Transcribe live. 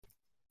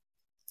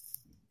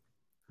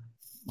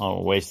I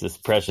don't waste this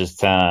precious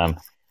time.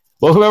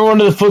 Welcome everyone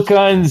to the Foot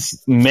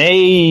Guns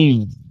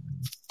May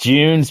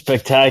June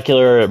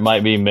spectacular. It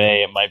might be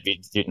May. It might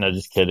be no.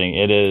 Just kidding.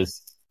 It is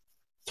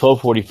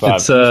 12:45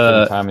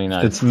 Eastern time in the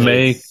United It's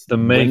May States. the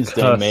May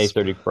Wednesday, cusp. May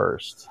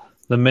 31st.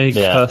 The May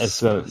Yeah,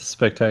 cusp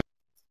spectacular.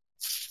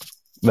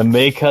 The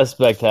May cusp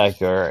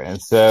spectacular,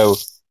 and so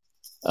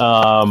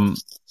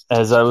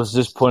as I was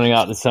just pointing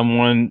out to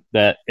someone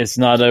that it's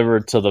not over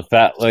till the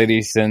fat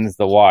lady sends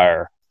the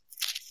wire.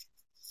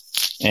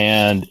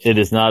 And it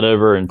is not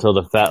over until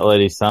the fat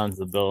lady signs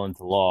the bill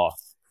into law.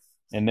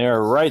 And there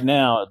are right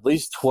now at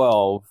least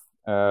 12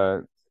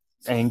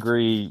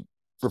 angry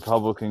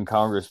Republican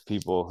Congress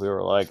people who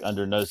are like,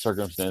 under no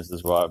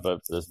circumstances will I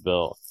vote for this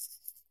bill.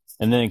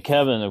 And then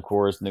Kevin, of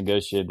course,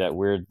 negotiated that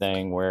weird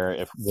thing where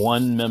if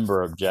one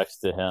member objects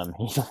to him,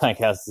 he like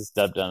has to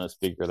step down as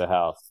Speaker of the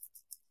House.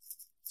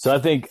 So I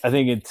think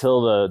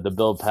until the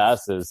bill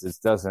passes, it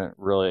doesn't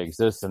really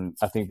exist, and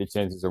I think the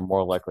chances are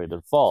more likely to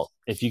default.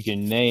 If you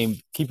can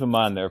keep in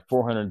mind there are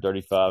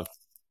 435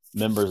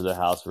 members of the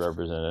House of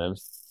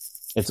Representatives.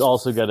 It's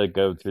also got to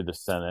go through the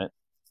Senate,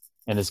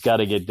 and it's got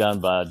to get done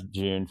by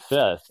June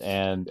 5th.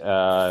 And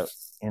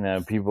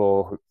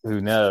people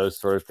who know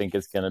sort of think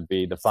it's going to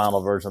be the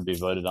final version will be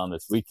voted on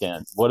this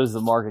weekend. What is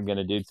the market going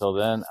to do till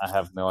then? I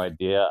have no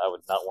idea. I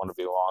would not want to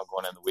be long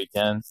going in the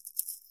weekend.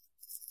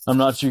 I'm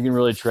not sure you can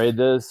really trade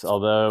this,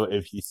 although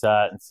if you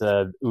sat and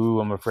said, ooh,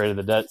 I'm afraid of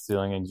the debt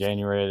ceiling in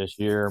January of this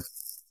year,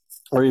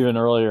 or even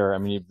earlier, I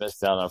mean, you've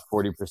missed out on a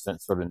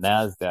 40% sort of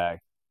NASDAQ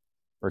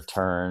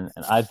return.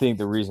 And I think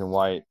the reason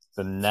why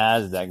the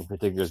NASDAQ in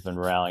particular has been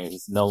rallying is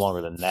it's no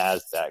longer the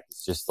NASDAQ.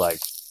 It's just like,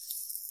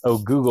 oh,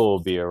 Google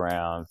will be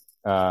around.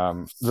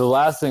 The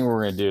last thing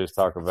we're going to do is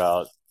talk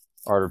about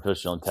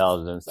artificial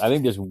intelligence. I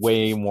think there's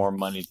way more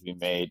money to be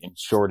made in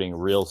shorting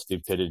real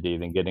stupidity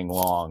than getting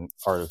long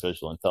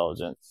artificial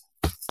intelligence.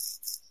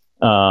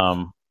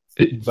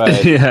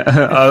 But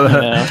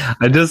yeah,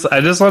 I just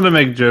want to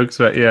make jokes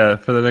about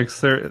for the next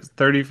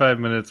 35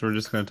 minutes we're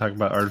just going to talk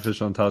about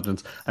artificial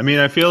intelligence. I mean,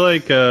 I feel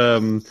like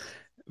from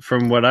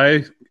what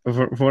I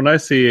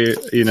see,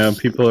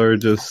 people are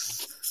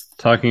just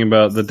talking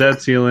about the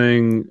debt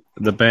ceiling,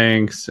 the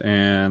banks,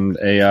 and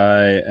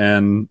AI,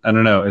 and I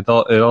don't know. It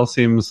all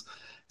seems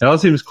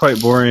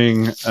quite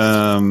boring. It's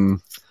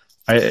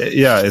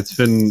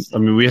been. I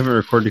mean, we haven't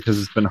recorded because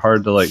it's been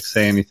hard to like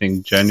say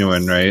anything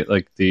genuine, right?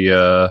 Like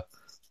the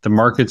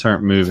markets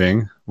aren't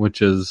moving,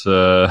 which is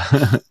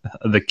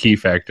the key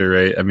factor,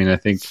 right? I mean, I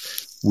think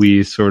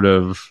we sort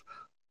of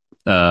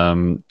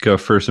go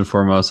first and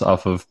foremost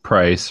off of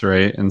price,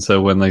 right? And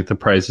so when like the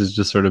price has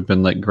just sort of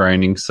been like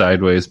grinding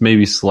sideways,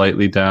 maybe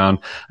slightly down.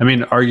 I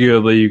mean,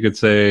 arguably you could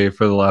say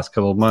for the last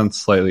couple of months,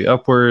 slightly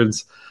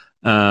upwards.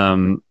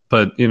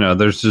 But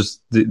there's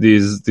just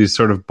these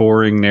sort of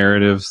boring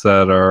narratives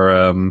that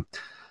are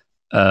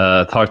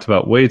talked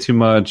about way too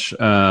much.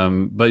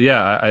 But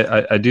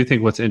yeah, I do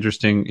think what's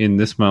interesting in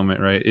this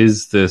moment, right,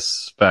 is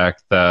this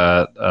fact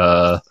that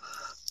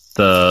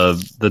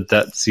the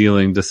debt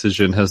ceiling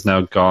decision has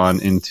now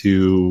gone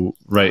into,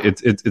 right,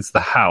 it's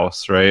the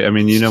House, right? I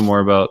mean, you know more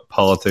about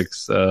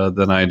politics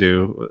than I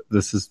do.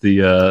 This is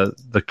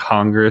the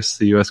Congress,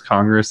 the U.S.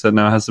 Congress, that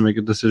now has to make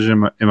a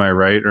decision. Am I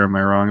right or am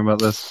I wrong about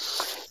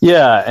this?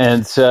 Yeah,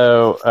 and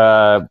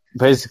so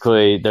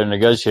basically they're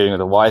negotiating with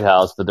the White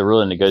House, but they're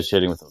really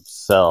negotiating with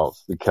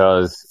themselves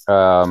because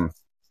the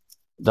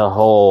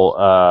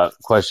whole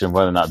question of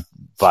whether or not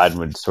Biden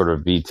would sort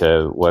of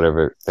veto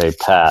whatever they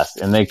passed,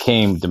 and they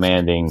came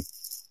demanding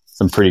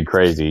some pretty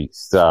crazy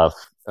stuff.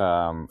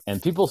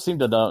 And people seem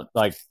to know,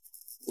 like,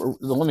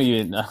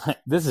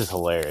 this is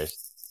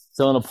hilarious.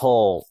 So in a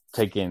poll,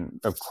 taking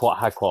a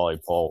high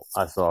quality poll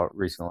I saw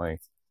recently,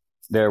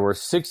 there were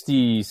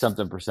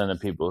 60-something%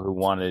 of people who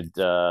wanted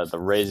the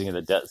raising of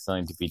the debt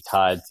ceiling to be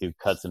tied to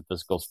cuts in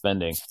fiscal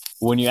spending.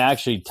 When you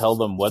actually tell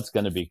them what's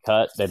going to be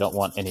cut, they don't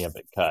want any of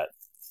it cut.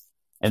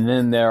 And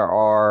then there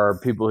are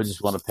people who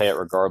just want to pay it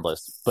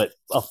regardless. But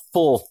a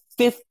full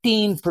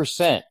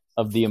 15%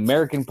 of the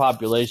American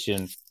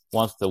population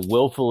wants to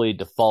willfully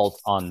default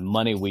on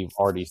money we've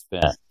already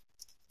spent.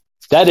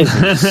 That is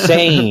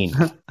insane.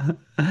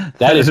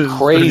 That is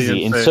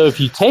crazy. And so if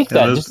you take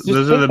that,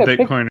 those are the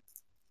Bitcoiners.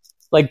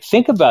 Like,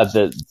 think about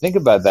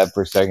that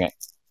for a second.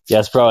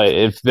 Yes, probably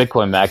if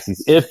Bitcoin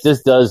maxes, if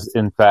this does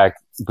in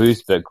fact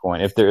boost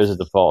Bitcoin, if there is a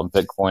default and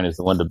Bitcoin is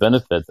the one to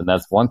benefit, then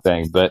that's one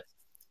thing. But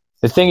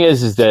the thing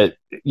is that,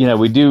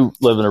 we do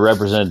live in a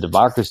representative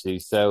democracy.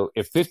 So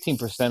if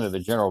 15% of the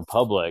general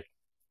public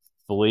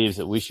believes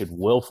that we should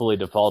willfully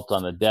default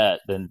on the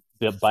debt, then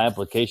by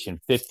implication,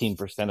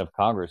 15% of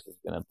Congress is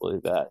going to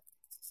believe that.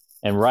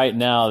 And right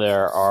now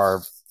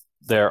right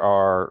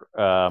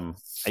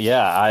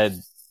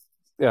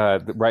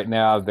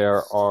now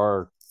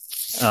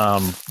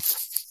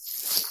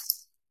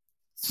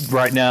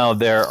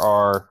there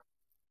are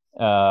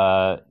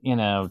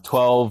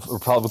 12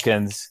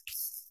 Republicans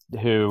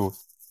who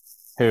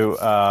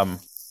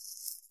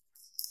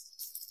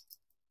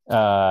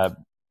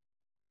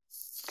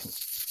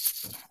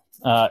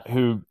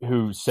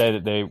who say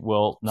that they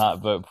will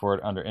not vote for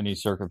it under any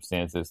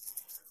circumstances,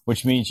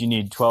 which means you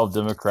need 12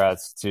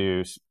 Democrats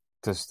to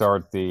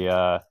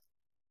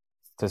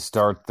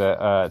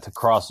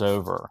cross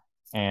over.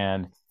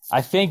 And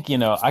I think,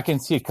 I can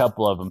see a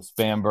couple of them.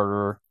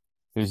 Spanberger,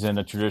 who's in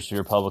a traditionally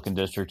Republican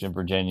district in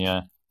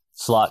Virginia,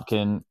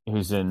 Slotkin,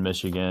 who's in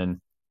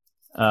Michigan.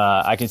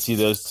 I can see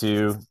those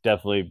two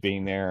definitely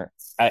being there.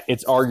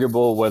 It's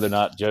arguable whether or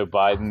not Joe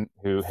Biden,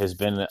 who has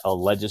been a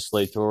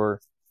legislator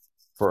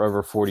for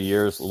over 40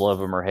 years, love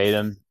him or hate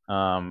him.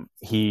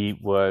 He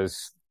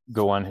was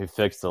the one who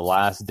fixed the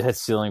last debt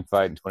ceiling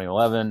fight in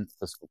 2011,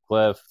 fiscal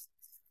cliff.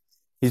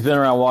 He's been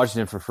around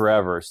Washington for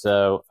forever.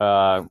 So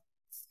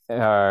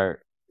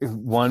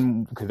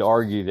one could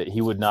argue that he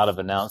would not have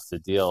announced the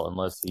deal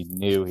unless he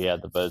knew he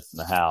had the votes in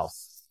the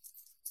House.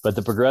 But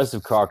the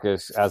Progressive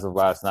Caucus, as of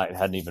last night,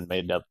 hadn't even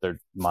made up their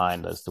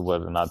mind as to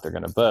whether or not they're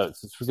going to vote.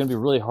 So it's going to be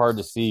really hard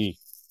to see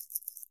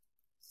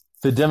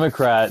the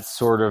Democrats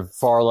sort of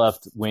far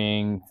left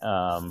wing,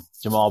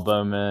 Jamal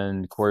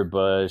Bowman, Cory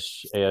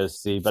Bush,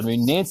 AOC. But I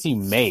mean, Nancy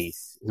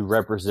Mace, who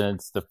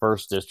represents the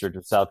 1st District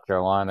of South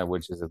Carolina,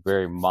 which is a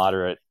very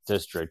moderate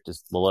district,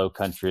 just the Low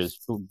Country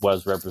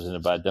was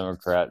represented by a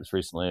Democrat as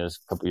recently as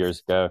a couple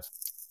years ago.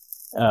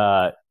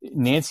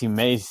 Nancy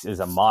Mace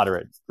is a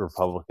moderate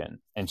Republican,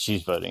 and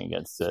she's voting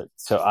against it.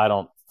 So I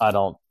don't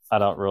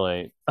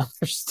really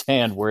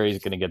understand where he's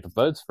going to get the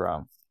votes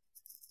from.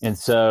 And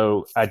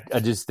so I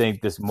just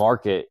think this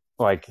market,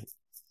 like,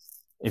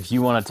 if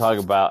you want to talk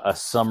about a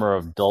summer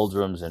of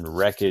doldrums and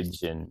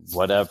wreckage and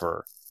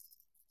whatever,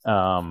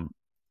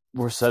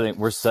 we're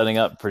setting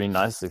up pretty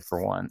nicely for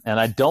one. And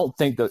I don't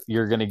think that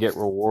you're going to get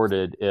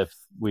rewarded if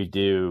we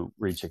do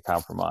reach a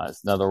compromise.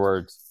 In other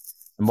words,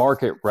 the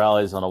market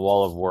rallies on a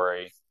wall of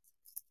worry.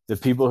 The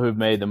people who've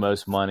made the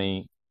most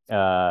money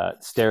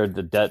stared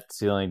the debt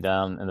ceiling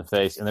down in the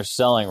face, and they're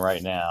selling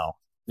right now.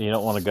 You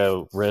don't want to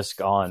go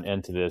risk on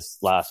into this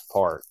last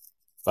part,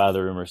 buy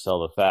the rumor,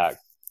 sell the fact.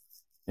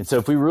 And so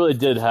if we really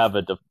did have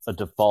a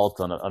default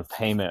on a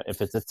payment,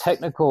 if it's a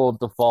technical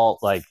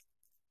default, like,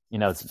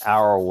 it's an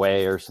hour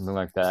away or something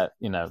like that,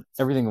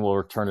 everything will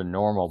return to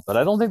normal. But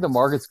I don't think the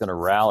market's going to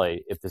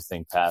rally if this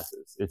thing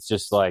passes. It's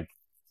just like,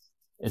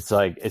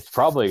 it's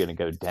probably going to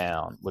go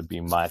down would be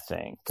my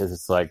thing. Because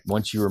it's like,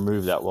 once you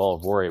remove that wall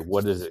of worry,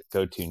 what does it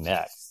go to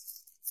next?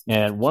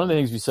 And one of the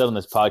things we said on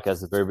this podcast at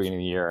the very beginning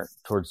of the year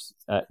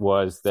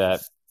was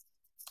that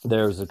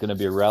there's going to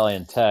be a rally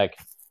in tech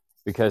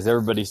because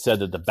everybody said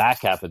that the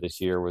back half of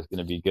this year was going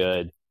to be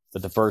good,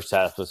 but the first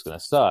half was going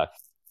to suck.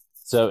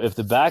 So if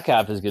the back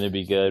half is going to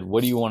be good,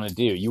 what do you want to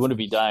do? You want to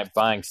be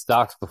buying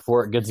stocks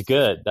before it gets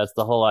good. That's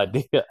the whole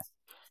idea.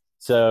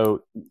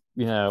 So,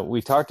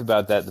 we talked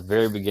about that at the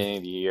very beginning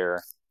of the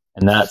year,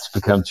 and that's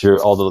become true.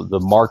 Although the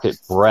market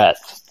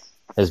breadth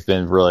has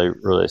been really,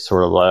 really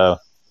sort of low.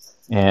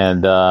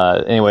 And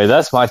anyway,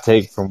 that's my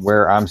take from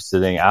where I'm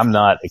sitting. I'm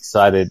not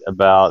excited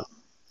about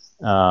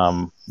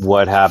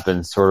what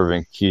happened sort of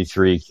in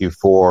Q3,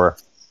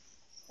 Q4.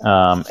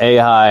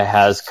 AI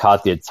has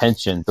caught the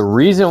attention. The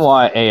reason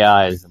why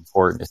AI is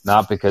important is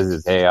not because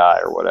it's AI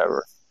or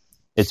whatever.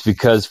 It's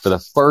because for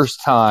the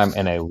first time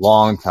in a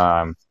long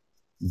time,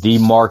 the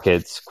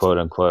markets, quote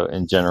unquote,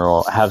 in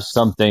general, have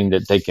something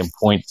that they can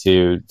point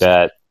to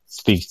that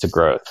speaks to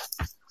growth.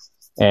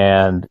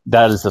 And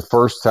that is the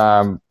first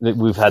time that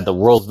we've had the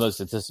world's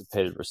most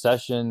anticipated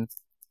recession.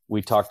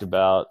 We talked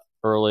about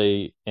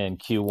early in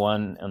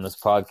Q1 on this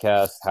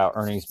podcast how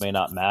earnings may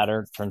not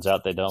matter. Turns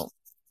out they don't.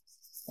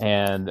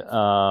 And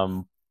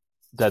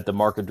that the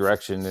market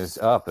direction is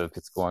up if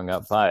it's going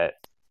up by it.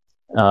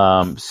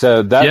 So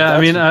that, yeah,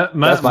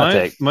 that's my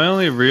take. My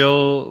only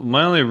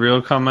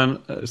real comment,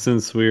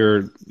 since we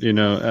were,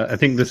 I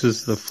think this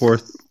is the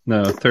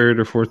third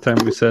or fourth time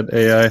we said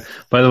AI.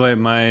 By the way,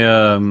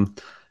 well,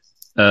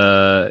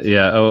 I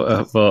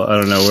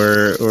don't know.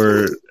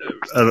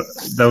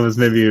 That was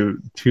maybe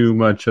too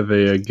much of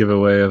a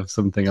giveaway of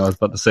something I was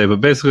about to say,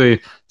 but basically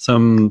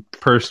some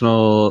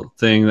personal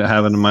thing that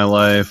happened in my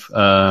life,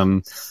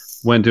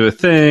 went to a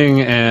thing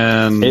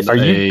and are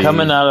you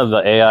coming out of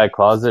the AI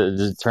closet?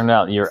 It turned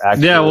out you're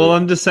actually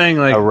I'm just saying,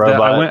 like, a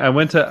robot. I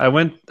went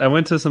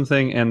to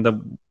something and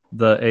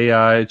the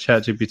AI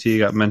ChatGPT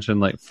got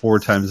mentioned like 4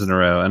 times in a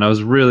row, and I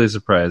was really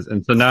surprised.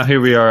 And so now here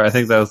we are. I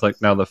think that was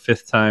like now the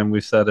 5th time we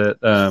said it.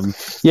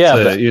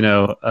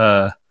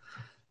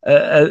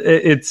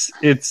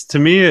 It's to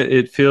me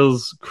it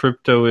feels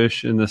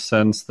crypto-ish in the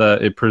sense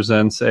that it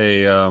presents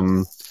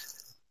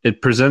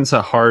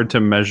a hard to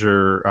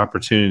measure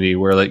opportunity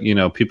where, like,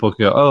 people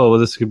can go, oh, well,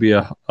 this could be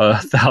a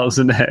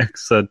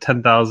 1,000x, a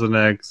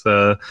 10,000x,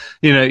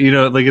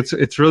 like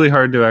it's really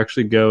hard to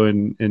actually go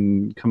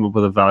and come up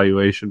with a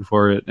valuation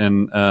for it.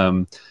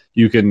 And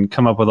you can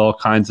come up with all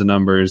kinds of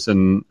numbers.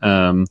 And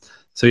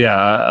so,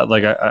 yeah,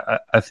 like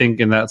I think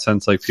in that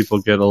sense, like, people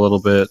get a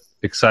little bit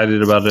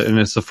excited about it. And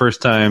it's the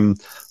first time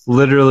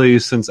literally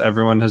since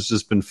everyone has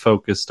just been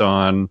focused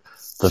on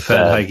the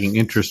Fed hiking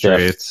interest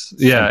rates.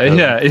 Yeah.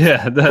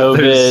 COVID,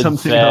 there's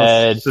something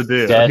Fed, else to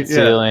do. Debt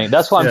ceiling.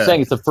 That's why I'm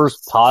saying it's the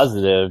first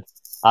positive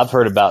I've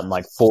heard about in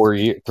like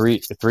 3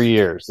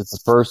 years. It's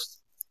the first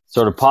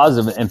sort of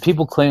positive, and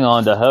people cling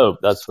on to hope.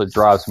 That's what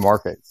drives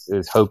markets,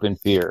 is hope and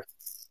fear.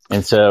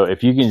 And so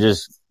if you can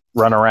just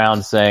run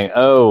around saying,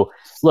 oh,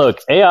 look,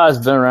 AI has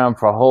been around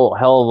for a whole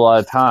hell of a lot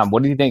of time.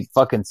 What do you think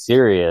fucking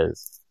Siri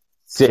is?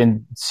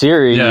 In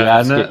Siri, you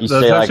ask it, you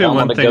say like, I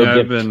want to go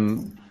I've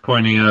been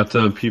pointing out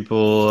to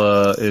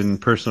people in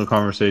personal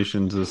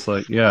conversations is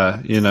like,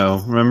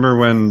 remember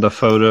when the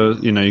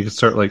photos, you could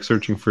start like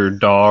searching for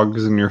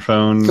dogs in your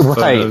phone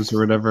photos or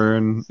whatever,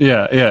 and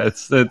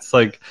it's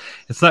like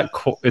it's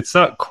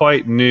not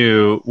quite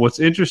new. What's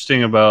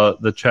interesting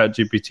about the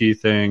ChatGPT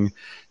thing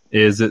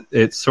is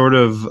it sort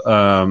of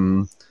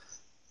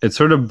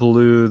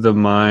blew the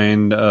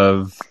mind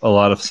of a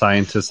lot of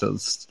scientists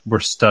that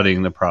were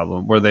studying the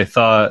problem, where they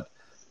thought,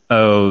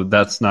 oh,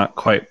 that's not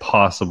quite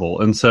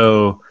possible. And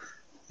so,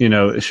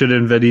 should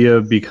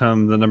NVIDIA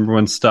become the number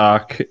one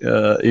stock,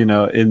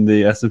 in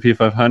the S&P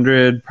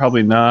 500?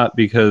 Probably not,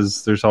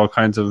 because there's all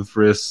kinds of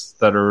risks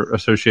that are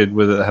associated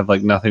with it that have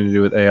like nothing to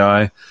do with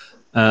AI.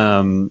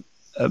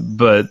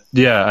 But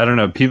yeah, I don't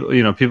know.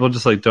 People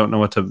just like don't know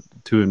what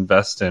to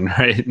invest in,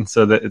 right? And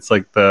so that it's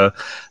like the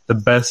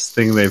best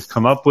thing they've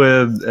come up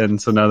with,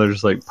 and so now they're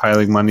just like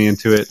piling money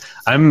into it.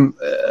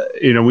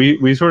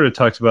 We sort of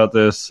talked about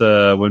this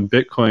when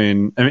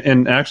Bitcoin,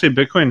 and actually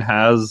Bitcoin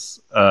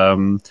has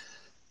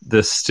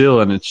this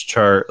still in its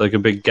chart, like a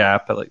big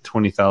gap at like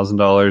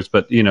 $20,000.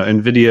 But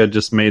Nvidia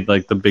just made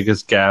like the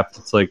biggest gap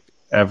that's like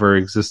ever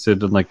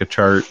existed in like a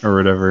chart or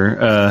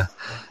whatever.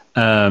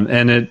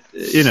 And it,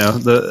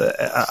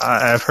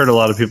 I've heard a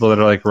lot of people that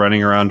are like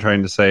running around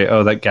trying to say,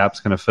 oh, that gap's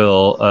going to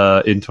fill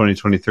in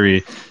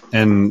 2023.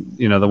 And,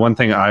 the one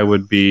thing I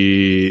would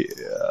be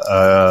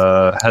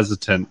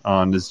hesitant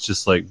on is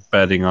just like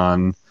betting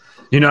on,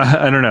 I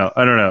don't know.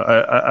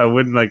 I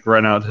wouldn't like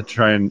run out to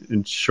try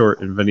and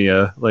short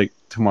NVIDIA like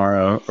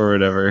tomorrow or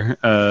whatever.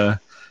 I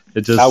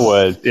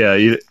would. Yeah.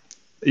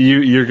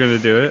 You're going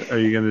to do it? Are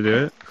you going to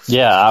do it?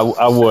 Yeah,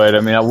 I would.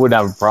 I mean, I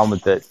wouldn't have a problem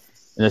with it,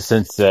 in the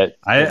sense that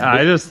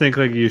I just think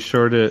like you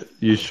short it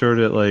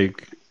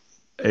like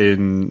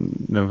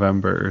in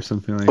November or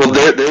something like that.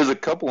 Well, there's a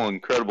couple of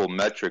incredible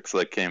metrics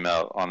that came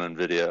out on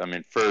NVIDIA. I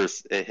mean,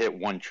 first, it hit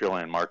 1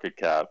 trillion market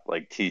cap,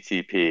 like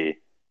TTP,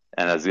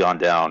 and has gone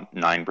down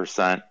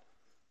 9%,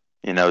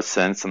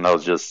 since, and that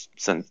was just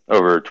since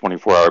over a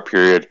 24-hour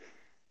period.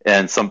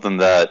 And something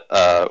that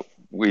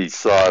we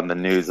saw in the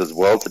news as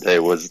well today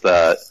was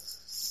that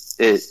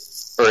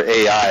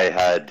AI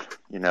had,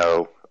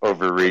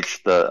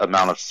 overreached the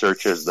amount of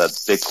searches that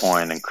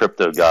Bitcoin and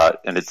crypto got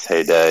in its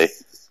heyday,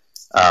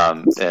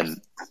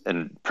 and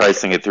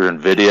pricing it through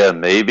NVIDIA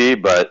maybe,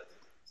 but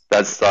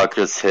that stock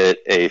just hit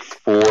a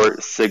 4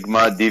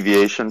 sigma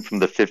deviation from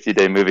the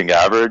 50-day moving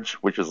average,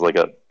 which is like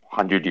a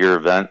 100-year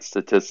event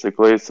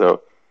statistically.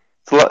 So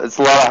it's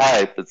a lot of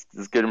hype.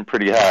 It's getting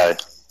pretty high.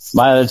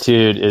 My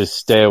attitude is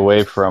stay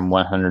away from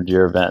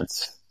 100-year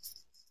events,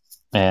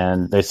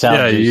 and they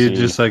sound juicy. You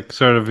just like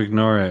sort of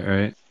ignore it,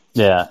 right?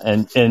 Yeah,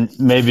 and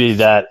maybe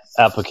that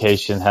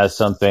application has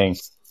something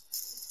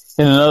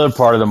in another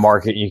part of the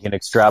market. You can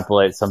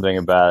extrapolate something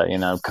about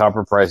it.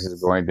 Copper prices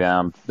are going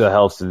down. The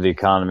health of the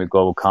economy,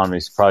 global economy,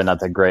 is probably not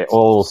that great.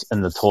 Oil's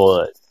in the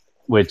toilet,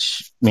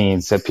 which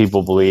means that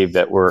people believe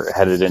that we're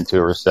headed into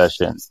a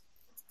recession.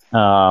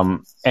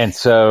 And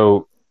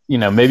so,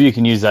 maybe you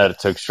can use that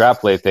to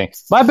extrapolate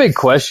things. My big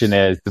question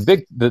is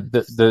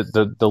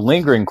the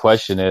lingering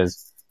question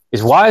is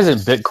why isn't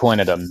Bitcoin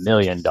at $1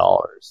 million?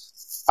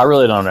 I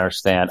really don't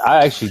understand.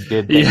 I actually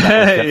did think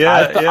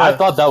I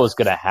thought that was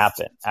going to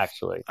happen,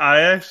 actually.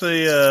 I just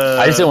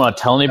didn't want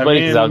to tell anybody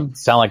because I would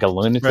sound like a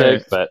lunatic,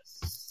 right. But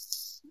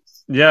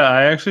yeah,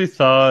 I actually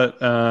thought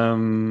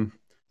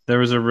there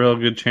was a real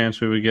good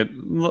chance we would get,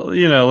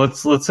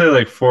 let's say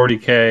like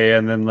 40K,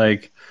 and then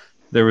like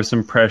there was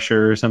some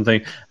pressure or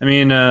something. I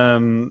mean,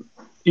 to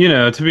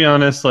be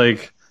honest,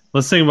 like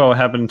let's think about what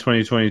happened in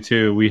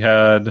 2022. We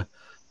had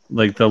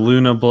like the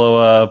Luna blow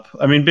up.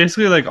 I mean,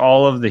 basically like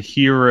all of the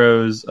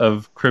heroes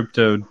of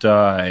crypto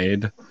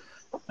died.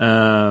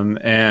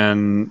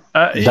 And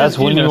that's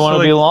when you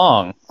want to be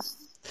long.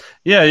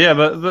 Yeah,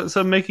 but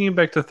so making it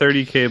back to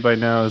 30K by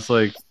now is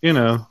like,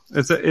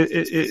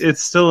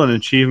 it's still an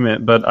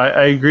achievement. But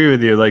I agree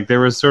with you. Like there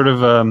was sort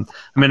of,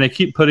 I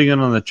keep putting it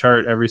on the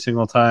chart every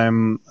single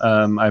time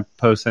I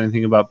post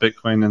anything about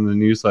Bitcoin in the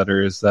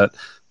newsletter. Is that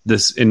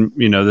this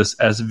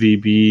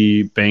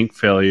SVB bank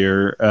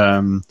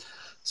failure?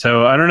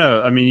 So I don't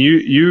know. I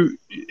mean,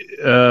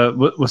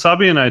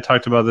 Wasabi and I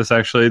talked about this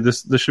actually.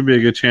 This should be a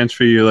good chance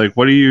for you. Like,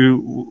 what are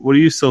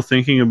you still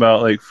thinking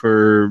about, like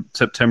for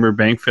September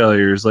bank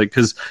failures? Like,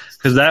 because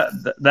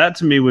that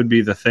to me would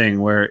be the thing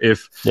where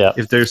if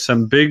there's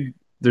some big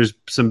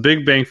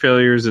bank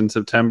failures in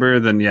September,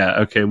 then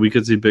okay, we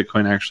could see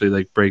Bitcoin actually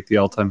like break the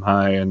all-time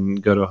high and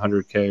go to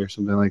 100K or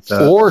something like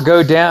that, or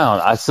go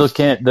down. I still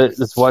can't.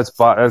 That's why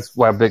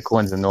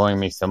Bitcoin's annoying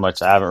me so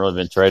much. I haven't really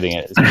been trading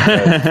it.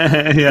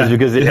 It's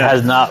because it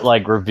has not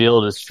like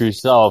revealed its true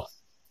self.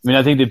 I mean,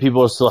 I think that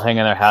people are still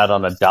hanging their hat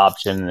on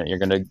adoption, that you're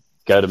going to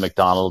go to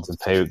McDonald's and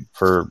pay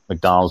for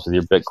McDonald's with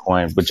your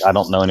Bitcoin, which I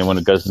don't know anyone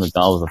who goes to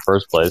McDonald's in the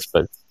first place,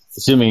 but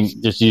assuming,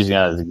 just using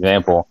that as an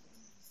example.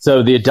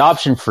 So the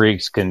adoption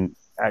freaks can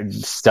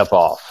step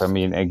off. I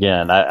mean,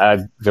 again, I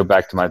go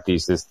back to my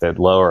thesis that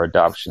lower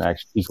adoption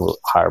actually equals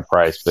higher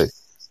price, but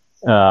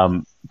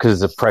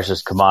because it's a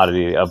precious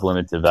commodity of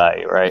limited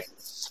value, right?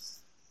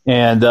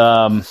 And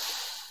what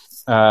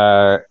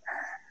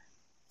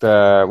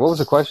was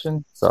the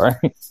question? Sorry.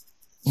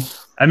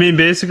 I mean,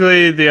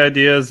 basically, the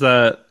idea is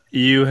that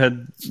you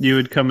had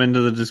come into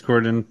the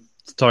Discord and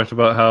talked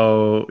about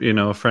how, you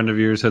know, a friend of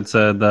yours had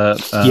said that.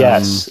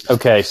 Yes.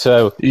 Okay.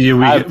 So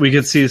we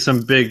could see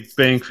some big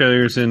bank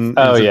failures in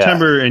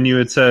September, and you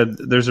had said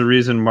there's a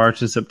reason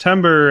March and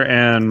September,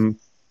 and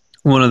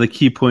one of the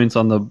key points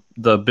on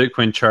the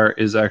Bitcoin chart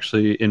is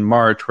actually in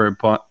March, where it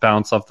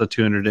bounced off the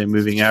 200-day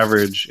moving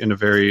average in a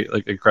very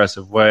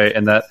aggressive way,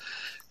 and that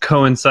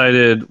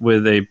coincided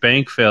with a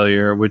bank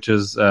failure, which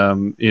is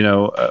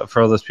for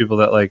all those people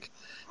that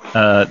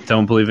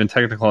don't believe in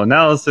technical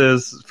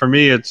analysis. For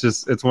me, it's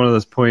one of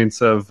those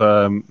points of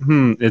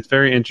it's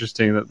very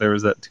interesting that there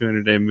was that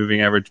 200-day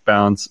moving average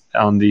bounce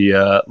on the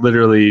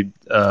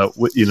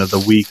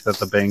the week that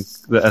the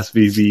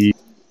SVB.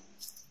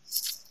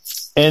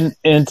 And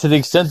to the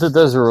extent that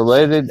those are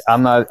related,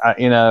 I'm not.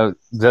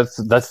 That's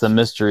the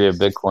mystery of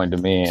Bitcoin to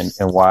me, and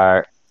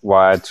why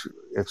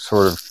it's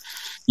sort of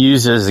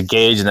used as a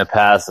gauge in the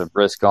past of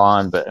risk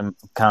on, but I'm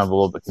kind of a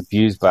little bit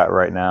confused by it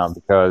right now,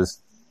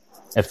 because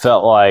it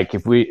felt like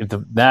if you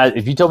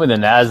told me the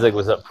Nasdaq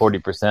was up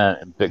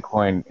 40% and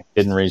Bitcoin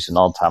didn't reach an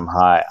all-time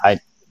high,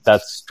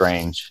 that's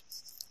strange.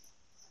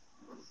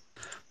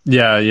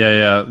 Yeah.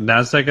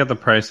 Nasdaq at the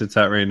price it's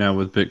at right now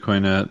with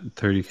Bitcoin at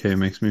 30K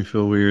makes me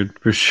feel weird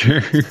for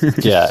sure.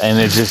 Yeah, and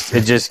it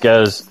just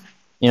goes,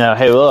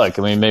 hey, look,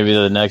 I mean, maybe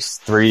the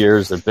next 3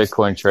 years of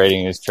Bitcoin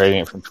trading is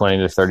trading it from 20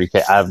 to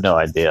 30K. I have no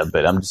idea,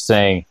 but I'm just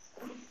saying,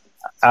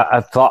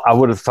 I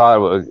would have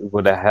thought it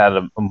would have had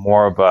a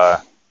more of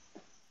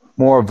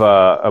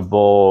a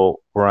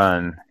bull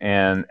run.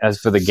 And as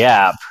for the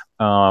gap,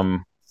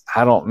 I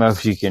don't know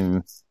if you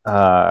can.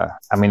 They'll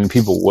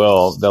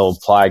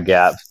apply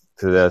gaps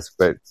to this,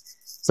 but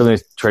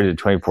something's traded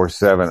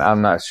 24/7.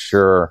 I'm not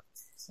sure.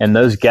 And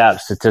those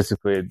gaps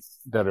statistically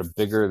that are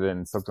bigger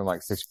than something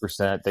like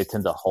 6%, they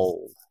tend to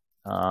hold.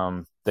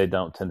 They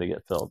don't tend to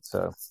get filled.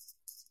 So.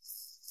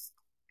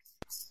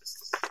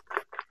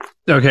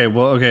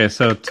 Okay.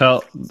 So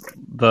tell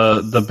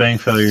the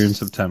bank failure in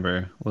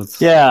September.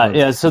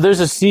 Yeah. So there's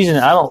a season.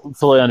 I don't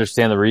fully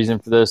understand the reason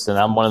for this, and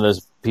I'm one of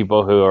those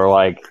people who are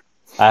like,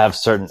 I have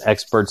certain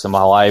experts in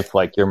my life.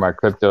 Like, you're my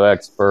crypto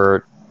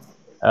expert.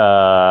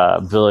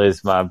 Billy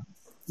is my,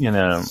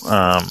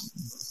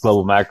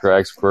 global macro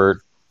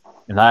expert,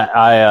 and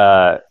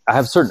I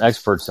have certain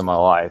experts in my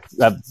life.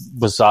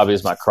 Wasabi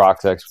is my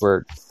Crocs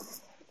expert,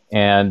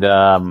 and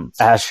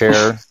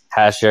Hasher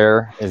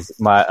is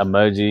my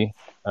emoji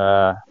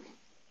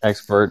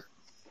expert.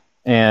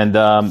 And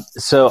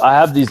so I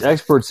have these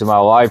experts in my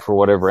life or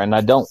whatever, and I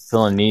don't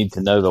feel a need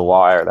to know the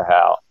why or the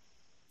how.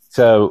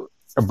 So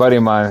a buddy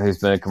of mine who's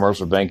been in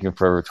commercial banking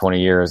for over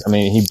 20 years, I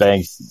mean, he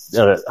banks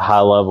at a high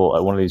level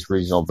at one of these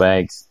regional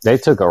banks. They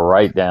took a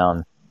write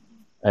down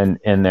in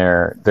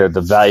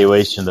the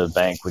valuation of the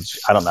bank, which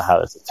I don't know how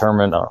that's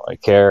determined. I don't really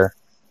care.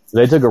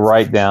 They took a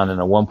write down in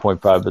a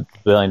 $1.5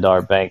 billion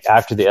bank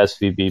after the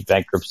SVB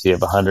bankruptcy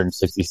of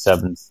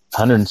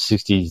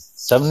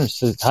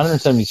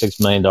 $176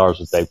 million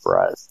was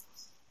vaporized.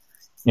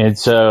 And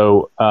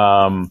so,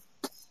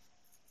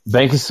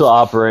 bank is still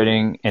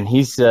operating, and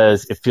he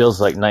says it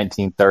feels like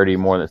 1930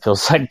 more than it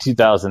feels like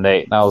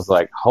 2008. And I was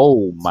like,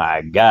 oh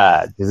my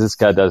God, because this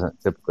guy doesn't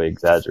typically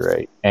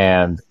exaggerate.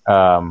 And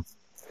I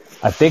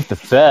think the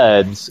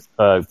Fed's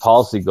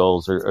policy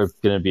goals are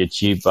going to be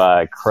achieved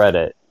by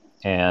credit.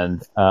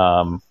 And,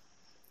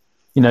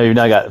 you've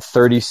now got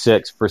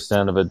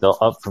 36% of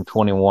adult, up from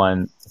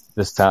 21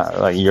 this time,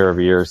 like year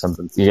over year or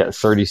something. You got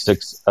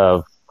 36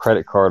 of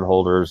credit card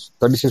holders,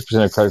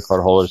 36% of credit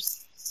card holders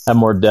have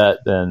more debt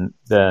than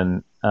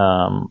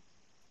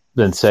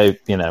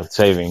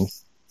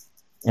savings.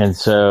 And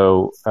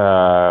so,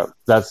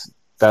 that's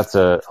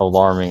a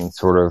alarming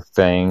sort of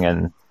thing.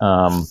 And,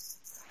 I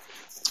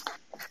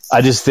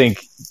just think,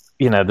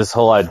 this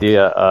whole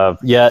idea of,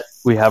 yet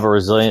we have a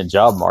resilient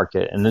job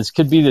market, and this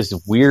could be this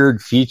weird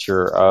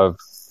feature of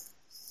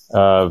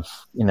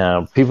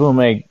people who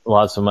make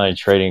lots of money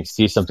trading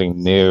see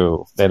something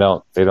new. They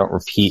don't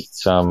repeat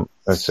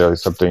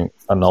necessarily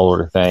an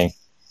older thing.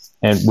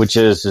 And which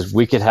is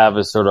we could have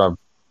a sort of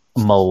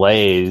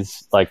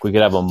malaise, like we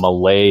could have a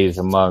malaise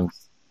among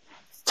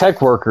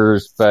tech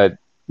workers, but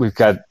we've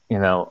got,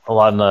 a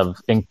lot of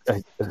a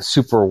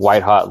super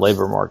white hot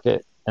labor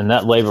market, and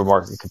that labor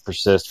market could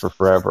persist for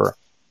forever.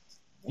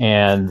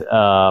 And,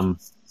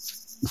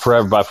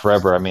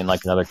 forever, I mean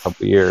like another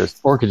couple of years,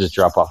 or it could just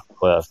drop off a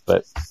cliff.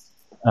 But,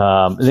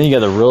 and then you got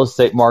the real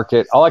estate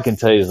market. All I can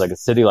tell you is like a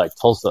city like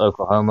Tulsa,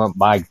 Oklahoma,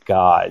 my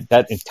God,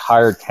 that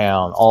entire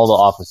town, all the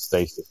office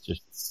space is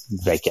just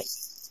vacant.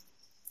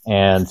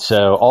 And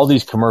so all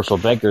these commercial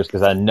bankers,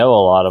 because I know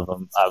a lot of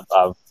them,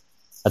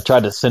 I've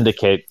tried to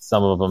syndicate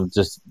some of them.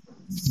 Just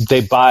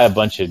they buy a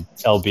bunch of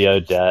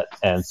LBO debt,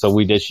 and so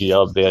we'd issue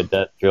LBO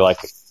debt through like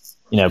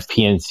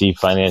PNC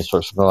Financial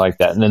or something like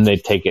that, and then they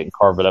take it and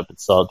carve it up and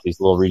sell it to these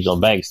little regional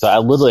banks. So I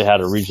literally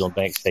had a regional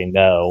bank say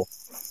no,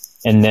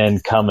 and then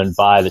come and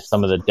buy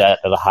some of the debt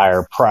at a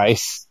higher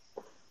price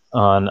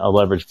on a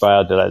leveraged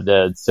buyout that I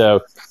did.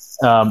 So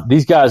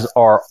these guys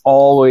are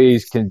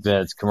always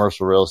convinced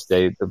commercial real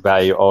estate, the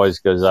value always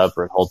goes up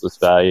or it holds its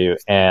value.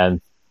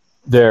 And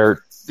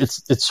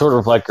it's sort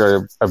of like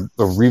a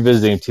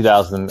revisiting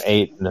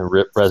 2008 in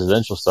the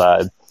residential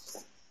side,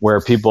 where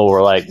people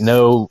were like,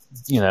 no,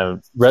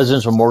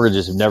 residential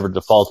mortgages have never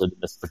defaulted in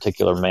this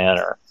particular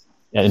manner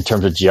in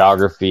terms of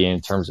geography,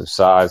 in terms of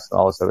size, and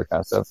all this other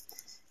kind of stuff.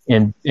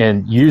 And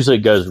usually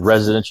it goes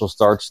residential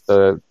starts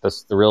the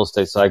real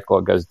estate cycle,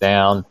 it goes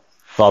down,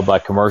 followed by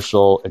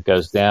commercial, it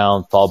goes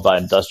down, followed by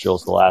industrial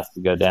is the last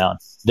to go down.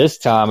 This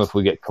time, if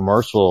we get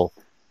commercial,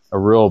 a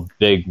real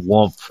big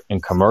whoomp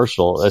in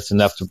commercial, that's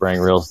enough to bring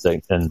real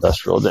estate and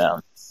industrial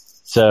down.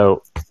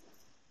 So,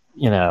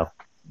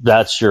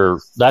 that's your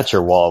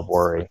wall of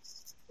worry,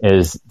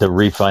 is the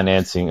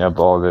refinancing of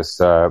all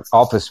this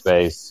office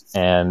space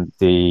and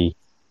the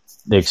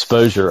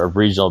exposure of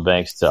regional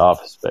banks to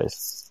office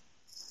space.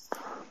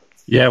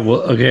 Yeah,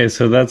 well, okay,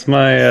 so that's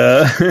my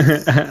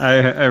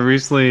I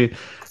recently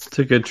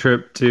took a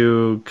trip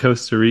to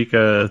Costa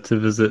Rica to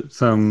visit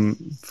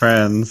some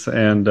friends,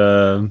 and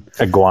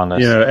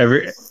iguanas.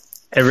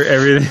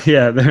 Everything.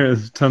 Yeah,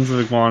 there's tons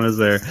of iguanas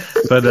there.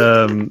 But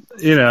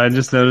I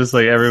just noticed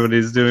like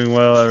everybody's doing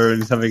well,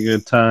 everybody's having a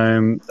good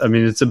time. I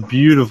mean, it's a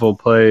beautiful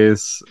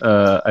place.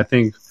 I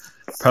think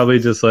probably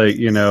just like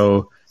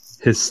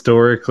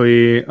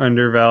historically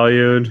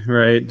undervalued,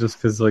 right? Just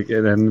because like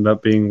it ended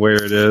up being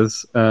where it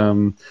is.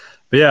 But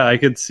yeah, I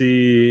could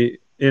see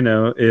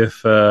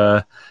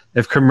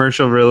if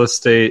commercial real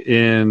estate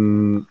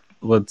in,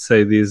 let's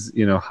say, these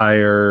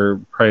higher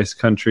price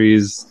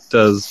countries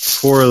does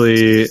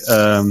poorly,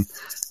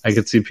 I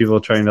could see people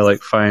trying to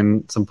like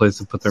find some place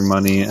to put their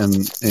money, and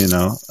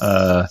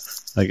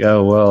like,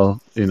 oh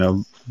well,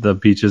 the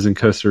beaches in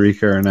Costa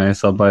Rica are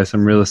nice, I'll buy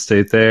some real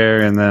estate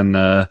there, and then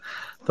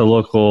the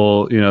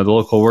local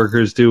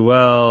workers do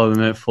well,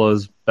 and it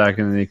flows back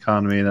into the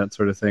economy, that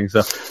sort of thing.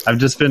 So I've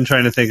just been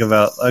trying to think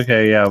about,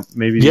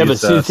 maybe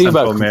these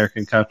Central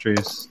American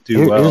countries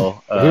do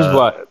well. Here's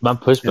what my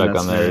pushback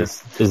on that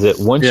is that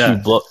once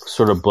you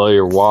sort of blow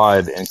your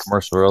wad in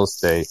commercial real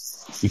estate,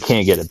 you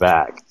can't get it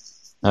back.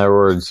 In other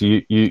words,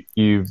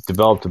 you've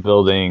developed a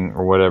building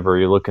or whatever,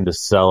 you're looking to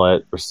sell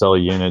it or sell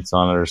units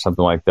on it or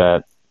something like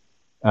that,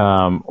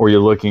 or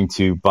you're looking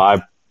to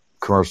buy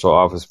commercial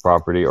office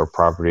property or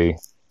property of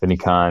any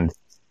kind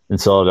and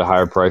sell it at a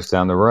higher price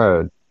down the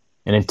road.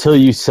 And until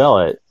you sell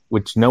it,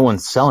 which no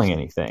one's selling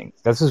anything,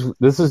 this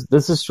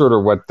is sort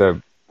of what the.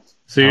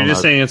 So you're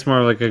just saying it's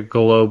more like a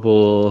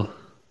global.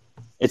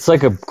 It's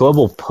like a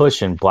global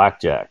push in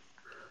blackjack.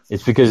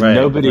 It's because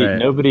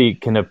nobody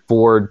can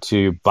afford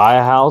to buy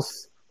a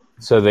house,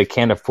 so they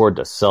can't afford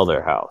to sell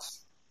their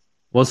house.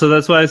 Well, so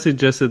that's why I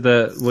suggested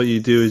that what you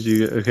do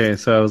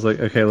is so I was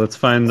like, okay, let's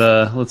find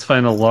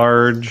a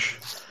large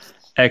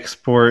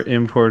export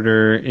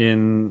importer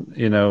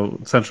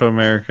in Central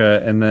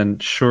America, and then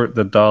short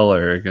the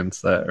dollar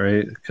against that,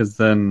 right? Because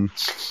then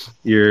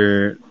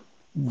you're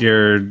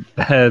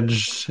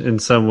hedged in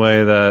some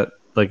way that,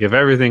 like, if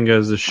everything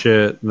goes to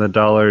shit, the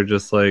dollar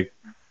just like,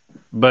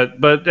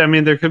 but I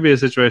mean, there could be a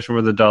situation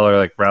where the dollar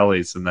like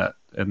rallies in that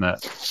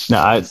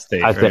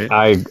state.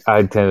 I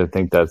tend to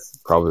think that's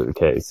probably the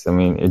case. I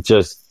mean, it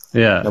just.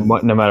 Yeah.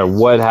 No matter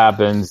what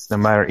happens, no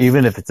matter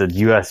even if it's a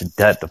U.S.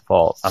 debt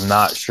default, I'm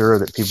not sure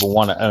that people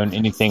want to own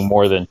anything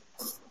more than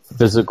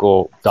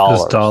physical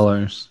dollars. Just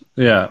dollars.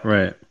 Yeah,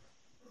 right.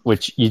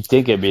 Which you'd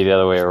think it'd be the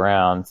other way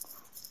around.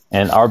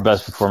 And our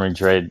best performing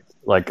trade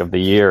of the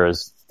year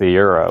is the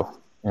euro,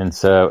 and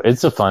so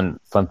it's a fun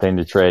thing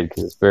to trade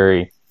because it's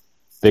very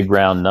big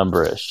round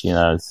numberish.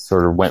 It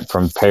sort of went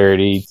from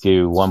parity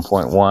to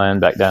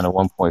 1.1, back down to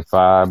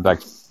 1.5, back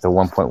to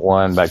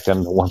 1.1, back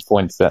down to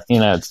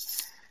 1.7.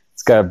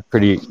 It's got a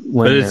pretty linear.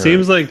 But it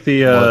seems like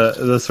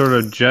the sort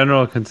of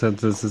general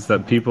consensus is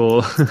that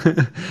people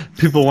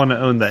want to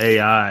own the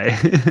AI.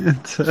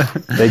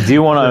 They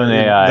do want to own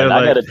AI. They're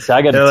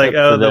like,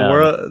 the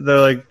world. They're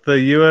like, the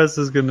U.S.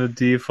 is going to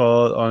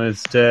default on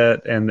its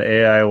debt, and the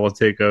AI will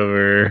take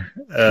over.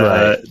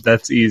 Right.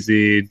 That's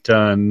easy,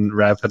 done.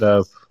 Wrap it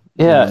up.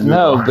 Yeah,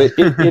 no, but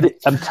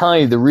I'm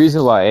telling you, the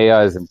reason why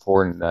AI is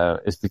important though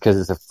is because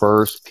it's the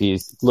first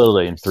piece,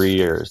 literally in 3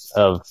 years,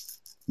 of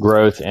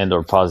growth and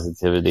or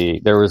positivity.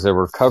 There was a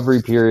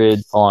recovery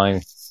period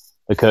following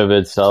the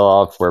COVID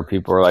sell-off where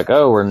people were like,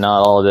 oh, we're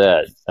not all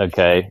dead.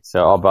 Okay,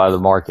 so I'll buy the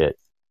market.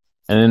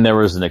 And then there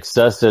was an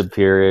excessive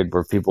period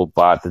where people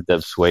bought the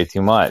dips way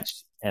too much.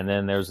 And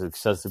then there's an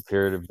excessive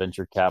period of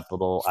venture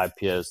capital,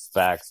 IPOs,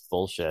 SPACs,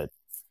 bullshit.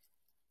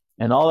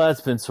 And all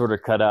that's been sort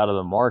of cut out of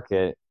the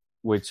market.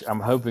 which I'm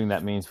hoping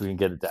that means we can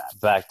get it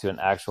back to an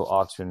actual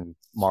auction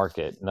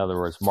market. In other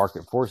words,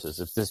 market forces.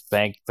 If this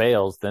bank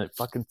fails, then it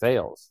fucking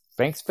fails.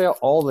 Banks fail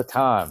all the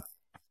time.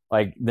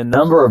 Like the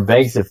number of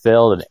banks that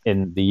failed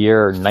in the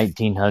year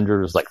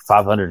 1900 was like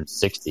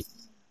 560.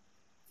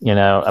 You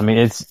know, I mean,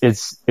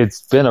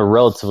 it's been a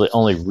relatively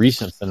only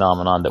recent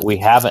phenomenon that we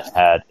haven't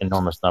had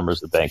enormous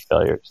numbers of bank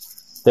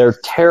failures. They're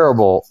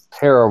terrible,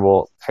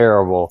 terrible,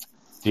 terrible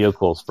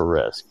vehicles for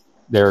risk.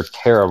 They're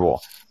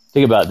terrible.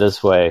 Think about it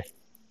this way.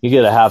 You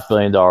get a $500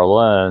 million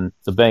loan,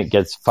 the bank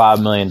gets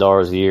 $5 million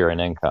a year in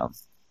income.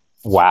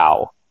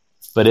 Wow.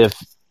 But if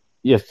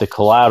the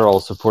collateral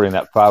supporting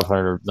that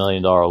 $500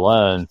 million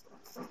loan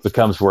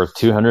becomes worth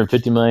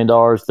 $250 million,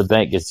 the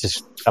bank gets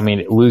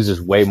it loses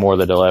way more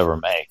than it'll ever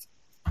make.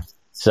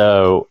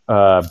 So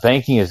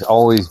banking has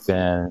always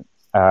been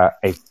a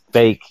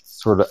fake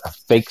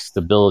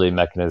stability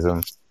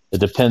mechanism that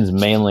depends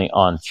mainly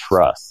on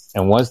trust.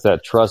 And once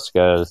that trust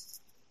goes,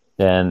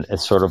 then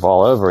it's sort of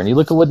all over. And you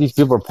look at what these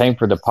people are paying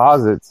for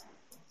deposits;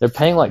 they're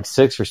paying like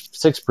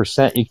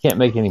 6%. You can't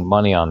make any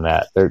money on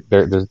that.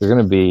 There's going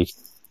to be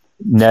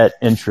net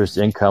interest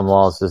income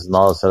losses and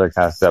all this other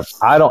kind of stuff.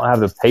 I don't have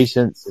the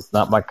patience. It's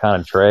not my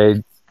kind of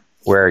trade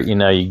where, you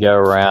know, you go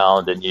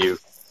around and you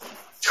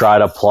try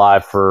to apply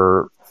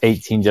for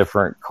 18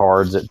 different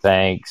cards at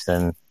banks,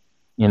 and,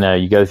 you know,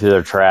 you go through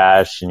their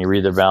trash and you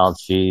read their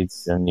balance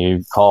sheets and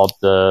you call up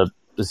the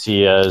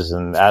CEOs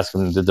and ask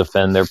them to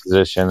defend their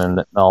position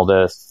and all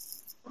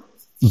this.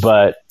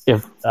 But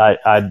if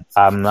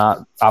I'm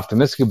not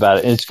optimistic about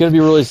it, and it's going to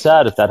be really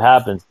sad if that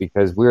happens,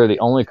 because we are the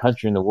only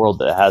country in the world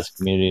that has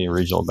community and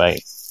regional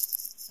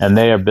banks, and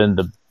they have been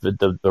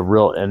the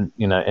real, and,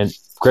 you know, and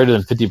greater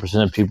than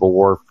 50% of people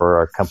work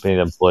for a company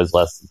that employs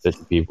less than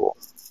 50 people.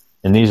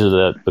 And these are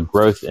the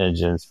growth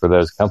engines for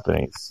those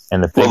companies.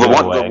 And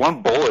the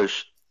one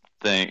bullish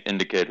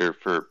indicator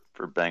for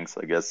banks,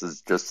 I guess,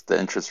 is just the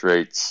interest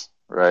rates,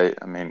 right?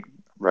 I mean,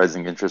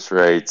 rising interest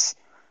rates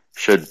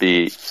should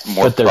be more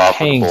profitable. But they're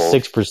paying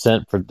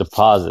 6% for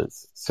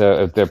deposits. So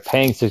if they're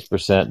paying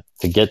 6%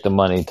 to get the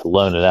money to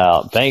loan it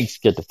out, banks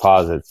get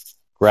deposits,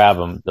 grab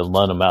them, then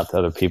loan them out to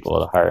other people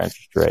at a higher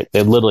interest rate.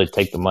 They literally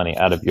take the money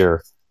out of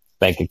your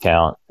bank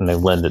account and they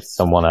lend it to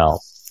someone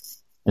else.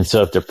 And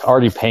so if they're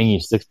already paying you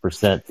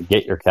 6% to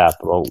get your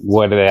capital,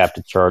 what do they have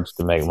to charge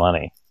to make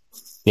money?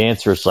 The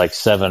answer is like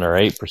 7 or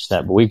 8%.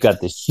 But we've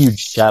got this huge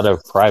shadow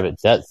private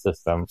debt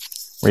system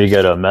where you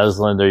go to a mezz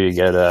lender, you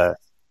go to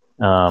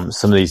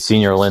some of these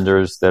senior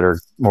lenders that are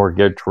more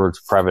geared towards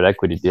private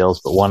equity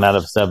deals. But 1 out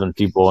of 7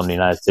 people in the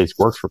United States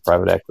works for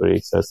private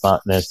equity, so it's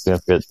not an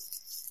insignificant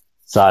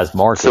size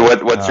market. So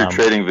what's your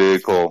trading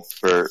vehicle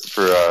for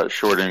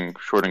shorting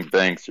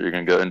banks? Are you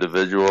going to go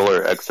individual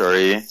or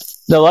XRE?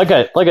 No, like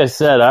I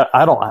said,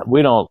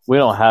 we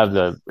don't have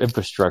the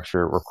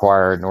infrastructure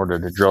required in order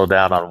to drill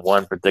down on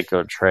one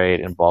particular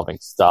trade involving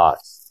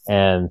stocks.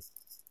 And,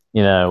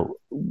 you know,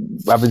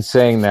 I've been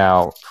saying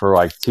now for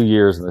like 2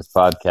 years in this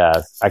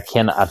podcast, I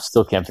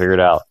still can't figure it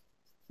out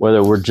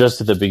whether we're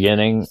just at the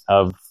beginning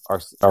of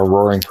our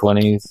roaring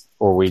 20s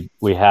or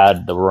we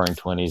had the roaring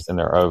 20s and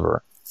they're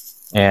over.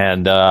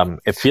 And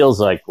it feels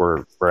like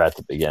we're at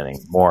the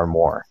beginning more and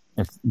more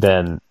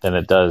than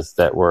it does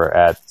that we're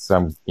at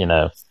some, you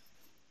know,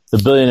 the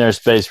billionaire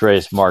space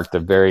race marked a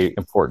very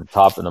important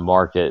top in the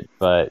market,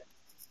 but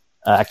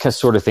I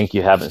sort of think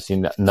you haven't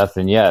seen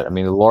nothing yet. I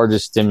mean, the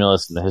largest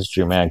stimulus in the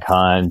history of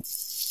mankind,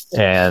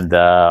 and you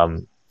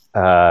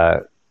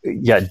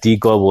got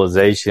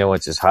deglobalization,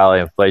 which is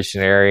highly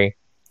inflationary.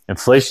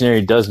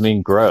 Inflationary does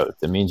mean growth.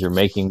 It means you're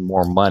making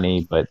more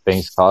money, but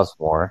things cost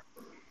more.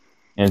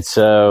 And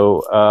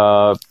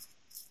so,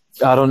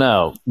 I don't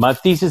know. My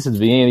thesis at the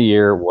beginning of the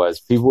year was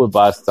people would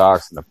buy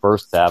stocks in the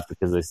first half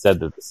because they said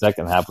that the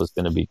second half was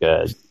going to be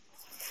good.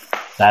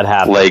 That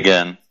happened. Leg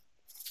in.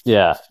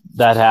 Yeah,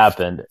 that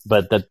happened.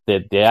 But that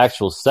the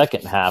actual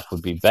second half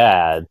would be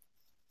bad.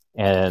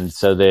 And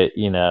so that,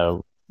 you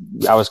know,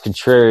 I was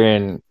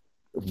contrarian.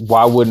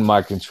 Why wouldn't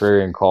my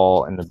contrarian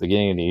call in the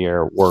beginning of the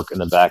year work in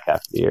the back half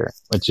of the year?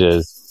 Which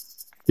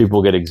is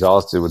people get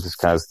exhausted with this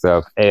kind of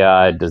stuff.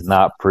 AI does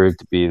not prove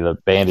to be the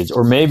advantage.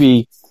 Or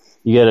maybe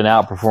you get an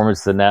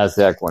outperformance to the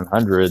NASDAQ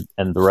 100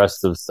 and the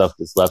rest of the stuff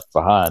is left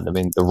behind. I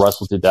mean, the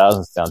Russell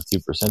 2000 is down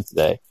 2%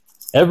 today.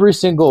 Every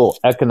single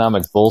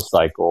economic bull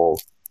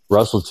cycle,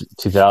 Russell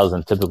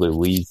 2000 typically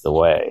leads the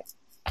way.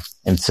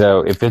 And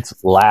so if it's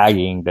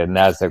lagging the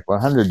NASDAQ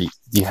 100,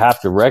 you have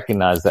to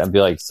recognize that and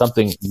be like,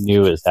 something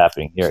new is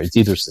happening here. It's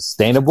either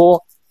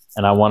sustainable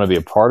and I want to be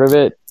a part of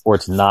it, or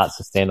it's not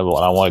sustainable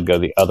and I want to go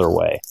the other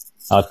way.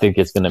 I think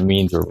it's going to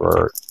mean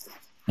revert.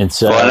 And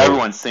so, well, and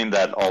everyone's seen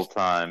that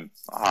all-time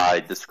high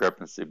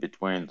discrepancy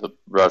between the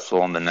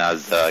Russell and the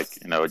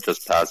NASDAQ. You know, it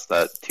just passed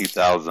that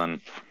 2000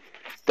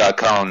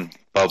 dot-com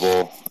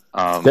bubble.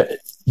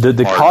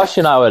 The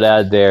caution I would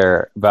add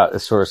there about the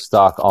sort of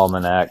stock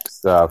almanac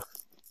stuff,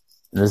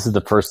 and this is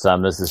the first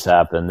time this has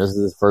happened, this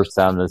is the first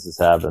time this has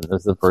happened, this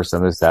is the first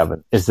time this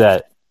happened, is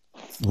that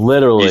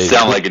Literally. You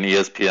sound like an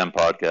ESPN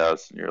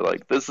podcast. You're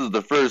like, this is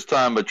the first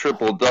time a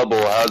triple-double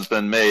has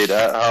been made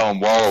at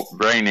home while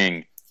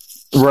raining.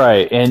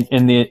 Right.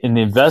 And the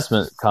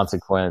investment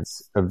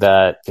consequence of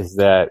that is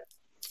that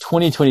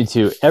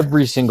 2022,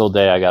 every single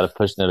day I got a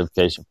push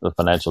notification from the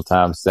Financial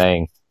Times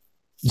saying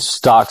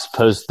stocks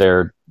post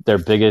their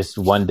biggest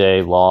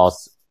one-day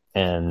loss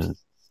in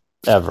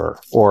ever.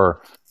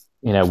 Or,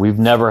 we've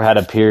never had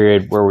a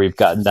period where we've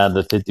gotten down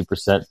to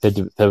 50%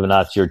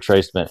 Fibonacci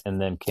retracement and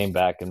then came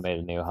back and made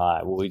a new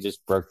high. Well, we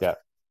just broke that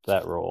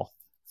rule.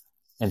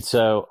 And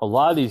so a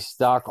lot of these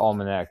stock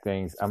almanac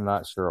things I'm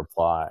not sure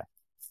apply.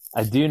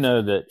 I do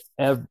know that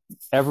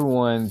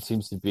everyone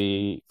seems to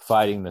be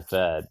fighting the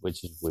Fed,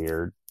 which is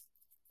weird.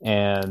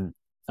 And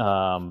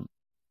I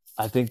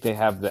think they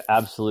have the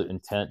absolute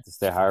intent to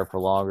stay higher for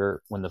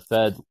longer when the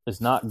Fed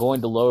is not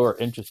going to lower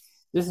interest.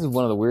 This is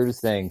one of the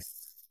weirdest things.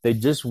 They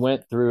just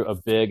went through a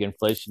big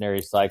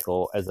inflationary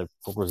cycle as a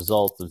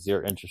result of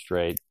zero interest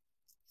rate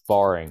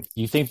borrowing.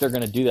 You think they're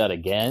going to do that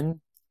again?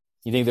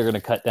 You think they're going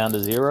to cut down to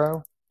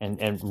zero and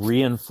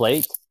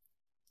reinflate?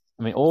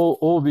 I mean, oil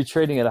will be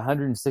trading at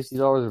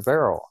 $160 a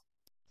barrel.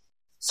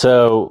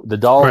 So the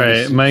dollar.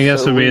 Right. My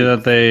guess would be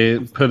that they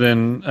put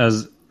in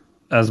as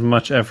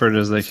much effort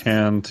as they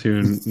can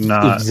to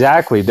not.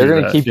 Exactly. They're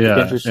going to keep the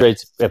interest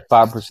rates at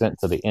 5%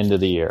 to the end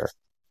of the year.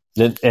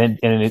 And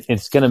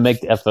it's going to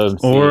make the FOMC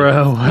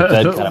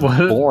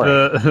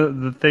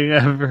the thing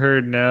I've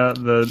heard now,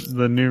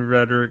 the new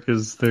rhetoric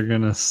is they're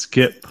going to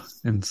skip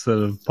instead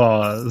of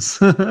pause.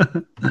 I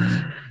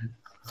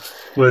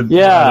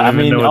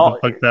mean,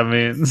 what the fuck that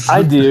means.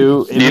 I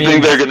do. Do you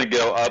think they're going to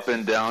go up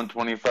and down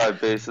 25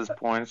 basis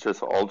points,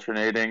 just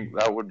alternating?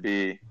 That would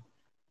be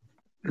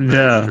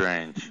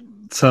strange.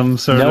 Some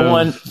sort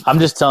of. I'm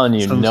just telling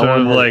you, no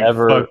one has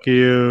ever. Fuck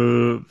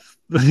you.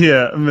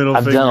 Yeah, middle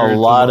I've finger. done a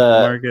lot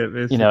of, market,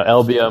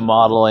 LBO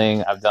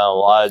modeling. I've done a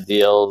lot of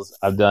deals.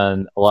 I've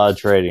done a lot of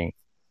trading.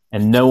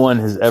 And no one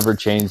has ever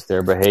changed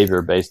their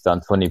behavior based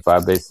on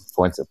 25 basis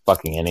points of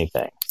fucking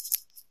anything.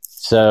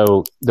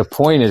 So the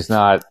point is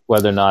not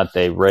whether or not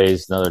they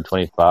raise another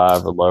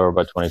 25 or lower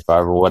by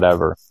 25 or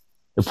whatever.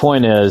 The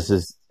point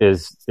is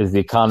the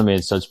economy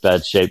in such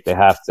bad shape they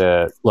have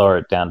to lower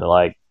it down to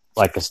like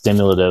a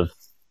stimulative.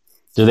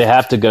 Do they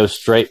have to go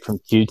straight from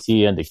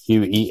QT into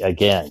QE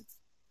again?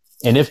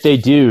 And if they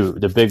do,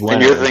 the big winner.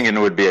 And you're thinking it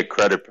would be a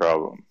credit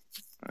problem.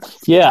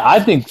 Yeah, I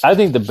think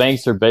the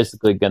banks are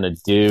basically going to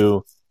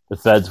do the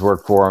Fed's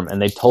work for them,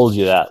 and they told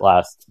you that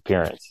last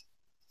appearance,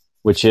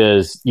 which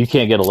is you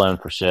can't get a loan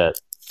for shit.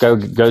 Go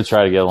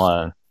try to get a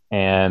loan.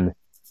 And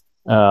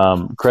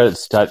credit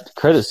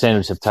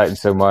standards have tightened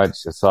so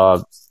much. I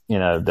saw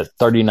that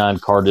 39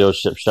 car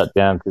dealerships shut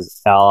down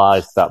because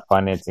Ally stopped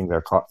financing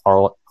their car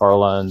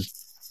loans.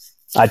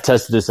 I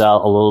tested this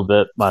out a little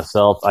bit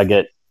myself. I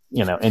get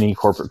any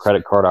corporate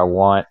credit card I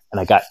want, and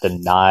I got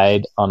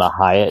denied on a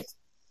Hyatt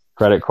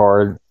credit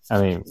card.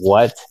 I mean,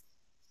 what?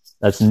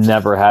 That's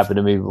never happened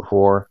to me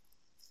before.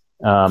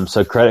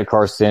 So credit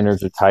card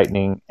standards are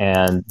tightening,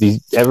 and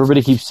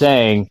everybody keeps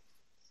saying,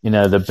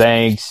 the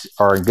banks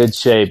are in good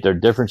shape. They're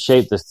different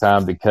shape this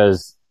time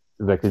because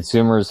the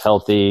consumer is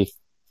healthy,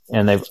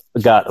 and they've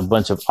got a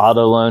bunch of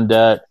auto loan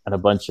debt and a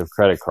bunch of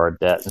credit card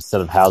debt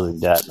instead of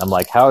housing debt. And I'm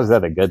like, how is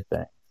that a good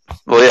thing?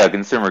 Well, yeah,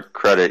 consumer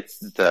credit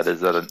debt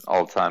is at an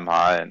all-time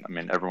high, and I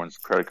mean everyone's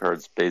credit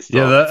cards based.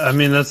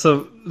 That's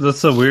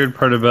the weird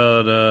part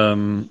about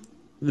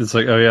it's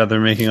like, oh yeah, they're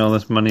making all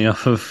this money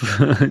off of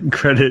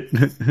credit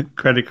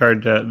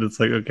card debt. And it's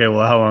like, okay,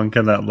 well, how long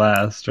can that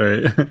last,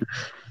 right?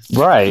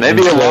 Right.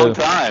 Maybe a long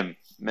time.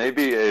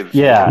 Maybe of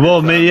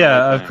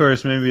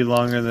course, maybe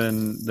longer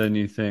than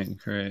you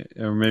think, right?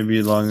 Or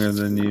maybe longer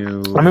than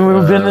you. I mean,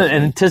 we've been in an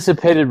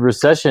anticipated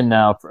recession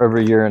now for over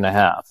a year and a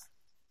half.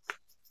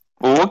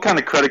 Well, what kind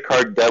of credit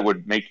card debt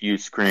would make you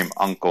scream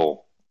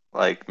uncle?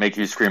 Like make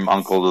you scream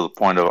uncle to the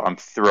point of I'm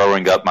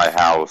throwing up my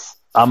house.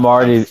 I'm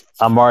already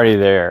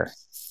there.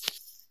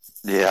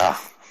 Yeah.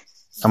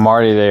 I'm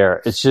already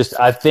there. It's just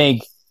I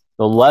think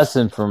the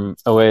lesson from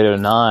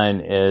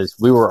 08-09 is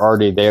we were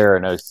already there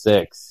in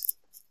 06.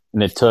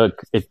 And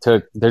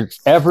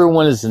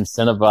everyone is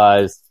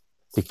incentivized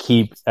to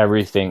keep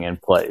everything in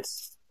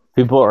place.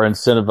 People are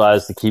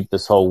incentivized to keep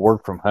this whole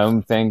work from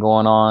home thing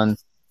going on.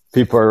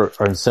 People are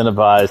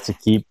incentivized to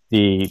keep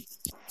the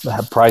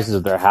prices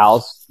of their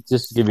house.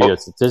 Just to give you a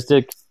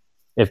statistic,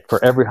 if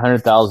for every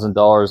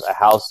 $100,000 a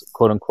house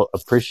quote unquote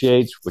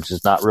appreciates, which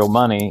is not real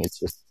money, it's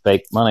just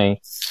fake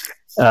money,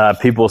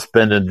 people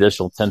spend an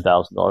additional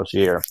 $10,000 a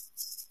year.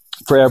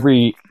 For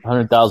every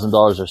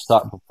 $100,000 their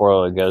stock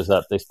portfolio goes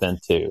up, they spend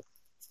 $2,000.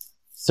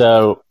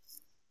 So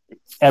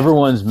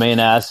everyone's main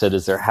asset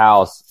is their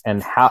house,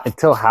 and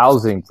until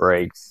housing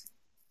breaks,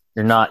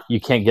 you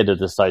can't get a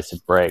decisive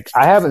break.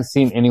 I haven't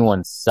seen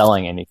anyone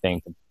selling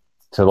anything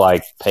to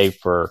like pay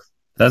for.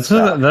 That's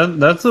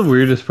the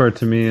weirdest part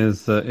to me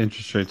is the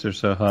interest rates are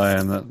so high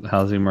and the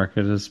housing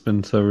market has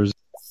been so resilient.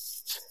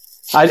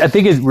 I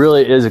think it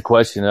really is a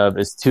question of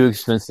it's too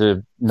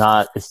expensive.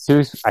 I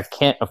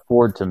can't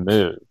afford to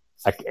move.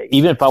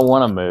 even if I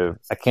want to move,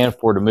 I can't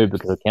afford to move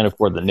because I can't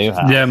afford the new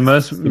house.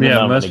 Most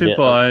gonna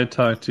people I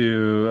talk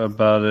to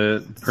about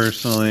it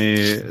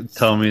personally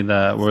tell me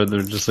that, where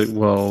they're just like,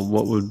 well,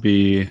 what would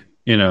be,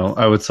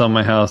 I would sell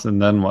my house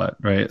and then what,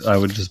 right? I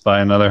would just buy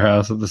another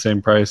house at the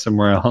same price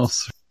somewhere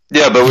else.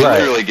 Yeah, but we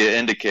literally get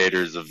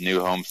indicators of new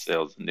home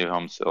sales. New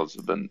home sales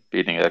have been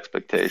beating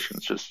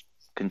expectations just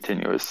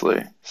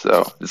continuously.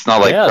 So it's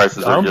not like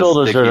prices are home just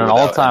builders are at an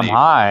all-time any...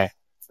 high,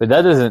 but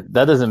that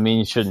doesn't mean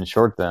you shouldn't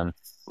short them.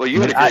 Well,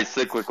 you had a great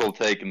cyclical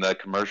take in that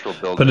commercial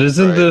building. But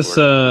isn't this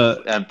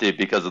empty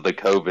because of the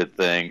COVID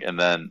thing, and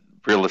then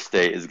real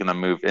estate is going to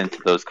move into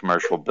those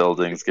commercial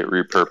buildings, get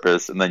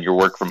repurposed, and then your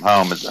work from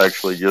home is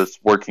actually just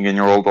working in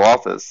your old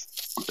office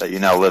that you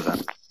now live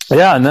in.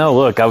 Yeah, no,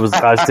 look,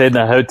 I stayed in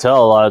a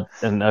hotel a lot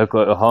in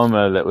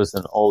Oklahoma that was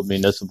an old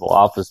municipal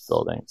office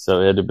building.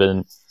 So it had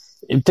been,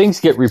 things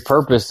get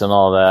repurposed and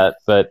all that,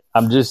 but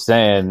I'm just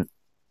saying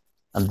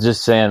I'm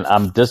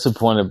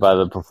disappointed by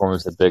the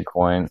performance of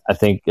Bitcoin. I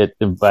think it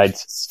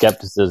invites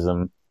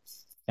skepticism,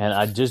 and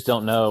I just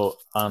don't know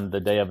on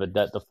the day of a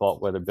debt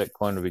default whether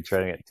Bitcoin will be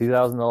trading at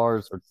 $2,000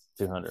 or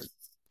 $200.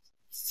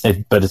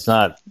 But it's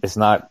not,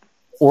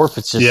 or if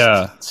it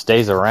just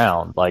stays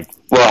around. Like,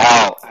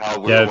 well,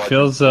 how it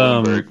feels.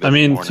 I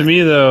mean, to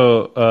me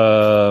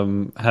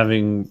though,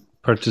 having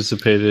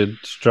participated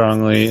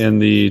strongly in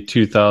the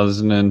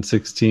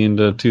 2016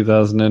 to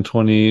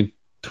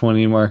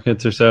 2020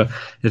 markets or so,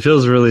 it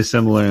feels really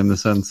similar in the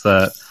sense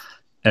that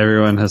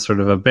everyone has sort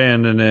of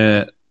abandoned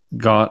it,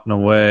 gotten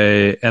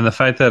away, and the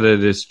fact that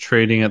it is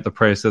trading at the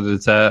price that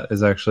it's at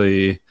is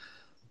actually,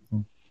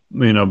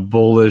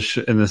 bullish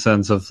in the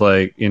sense of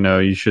like,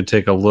 you should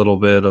take a little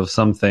bit of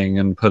something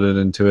and put it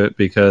into it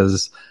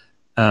because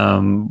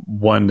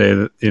one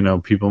day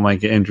people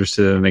might get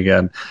interested in it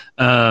again,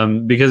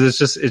 because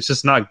it's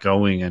just not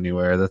going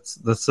anywhere.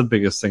 That's the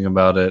biggest thing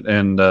about it.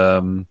 And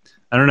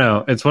I don't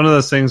know, it's one of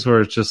those things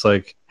where it's just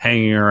like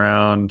hanging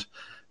around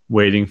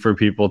waiting for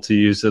people to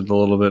use it a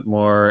little bit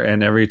more,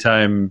 and every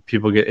time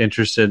people get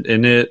interested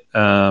in it,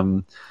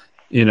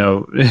 you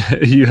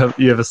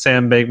have a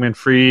Sam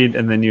Bankman-Fried,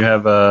 and then you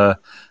have a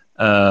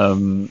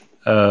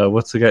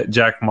what's the guy,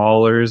 Jack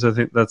Mallers, I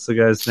think that's the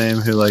guy's name,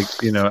 who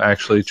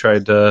actually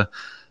tried to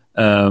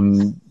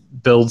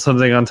build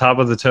something on top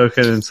of the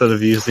token instead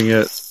of using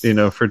it,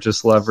 for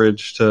just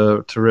leverage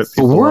to rip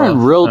people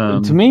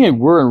off. To me,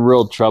 we're in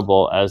real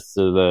trouble as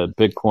to the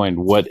Bitcoin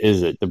what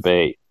is it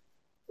debate.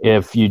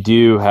 If you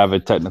do have a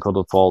technical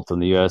default on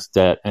the U.S.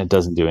 debt and it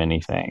doesn't do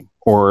anything,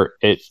 or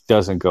it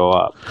doesn't go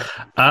up,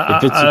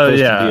 if it's supposed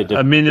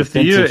to be if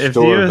the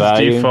U.S.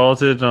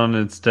 defaulted on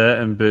its debt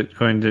and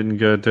Bitcoin didn't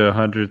go to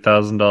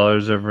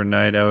 $100,000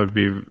 overnight,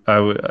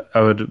 I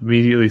would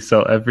immediately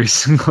sell every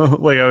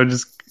single. I would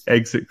just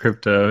exit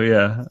crypto.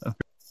 Yeah.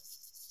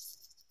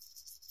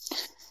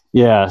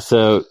 Yeah,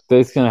 so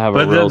that's going to have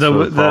a real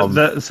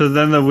problem. So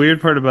then the weird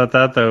part about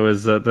that though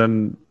is that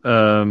then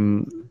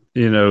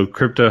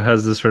crypto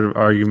has this sort of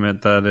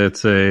argument that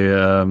it's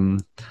a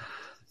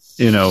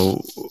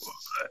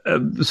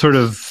sort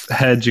of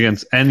hedge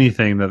against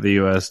anything that the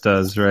U.S.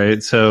 does,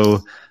 right?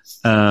 So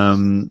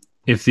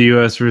if the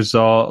U.S. if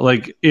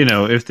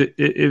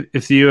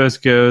the U.S.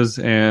 goes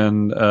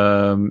and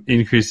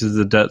increases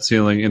the debt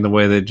ceiling in the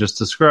way they just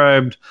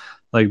described,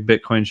 like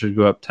Bitcoin should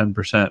go up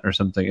 10% or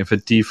something. If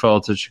it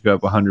defaults, it should go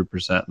up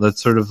 100%.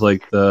 That's sort of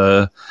like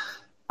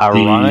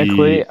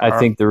Ironically, I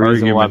think the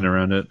reason why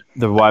around it,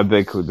 the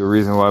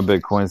reason why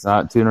Bitcoin's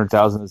not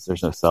 200,000 is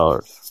there's no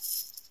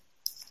sellers.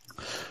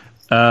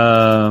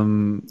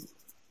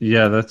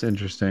 Yeah, that's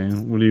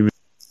interesting. What do you mean?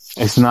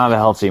 It's not a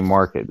healthy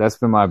market. That's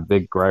been my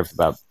big gripe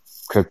about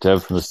crypto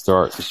from the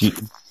start. You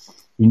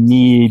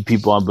need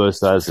people on both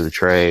sides of the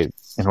trade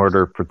in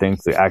order for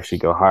things to actually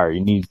go higher.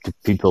 You need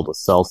people to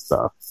sell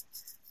stuff,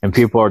 and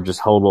people are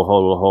just hold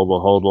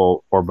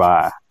or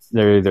buy.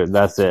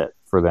 That's it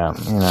for them.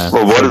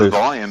 Well, what has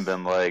volume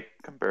been like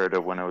compared to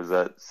when it was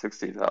at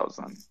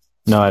 60,000?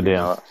 No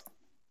idea.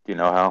 Do you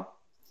know how?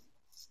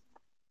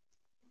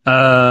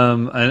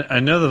 I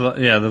know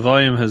the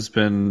volume has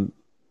been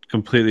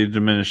completely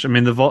diminished. I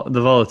mean the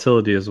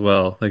volatility as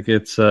well. Like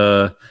it's in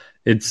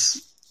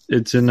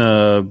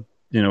a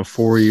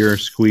 4-year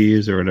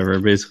squeeze or whatever.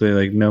 Basically,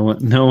 like no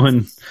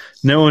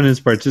one is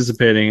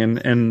participating,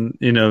 and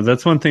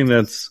that's one thing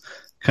that's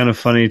kind of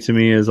funny to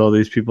me is all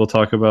these people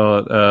talk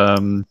about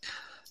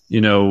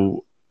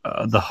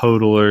the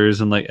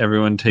hodlers and like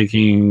everyone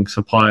taking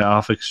supply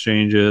off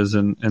exchanges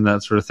and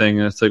that sort of thing.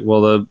 And it's like,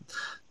 well,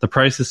 the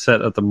price is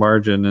set at the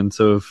margin, and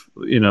so if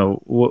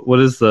what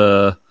is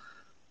the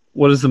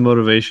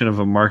motivation of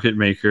a market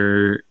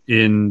maker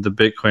in the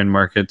Bitcoin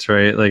markets,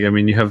 right? Like, I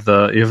mean, you have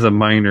the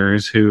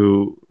miners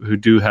who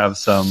do have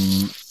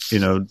some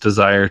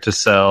desire to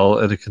sell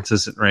at a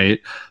consistent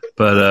rate,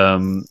 but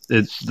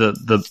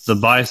the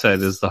buy side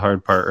is the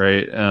hard part,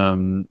 right? I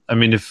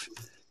mean, if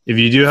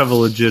you do have a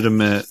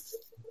legitimate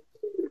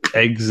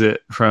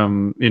exit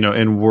from,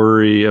 and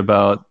worry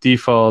about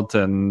default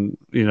and,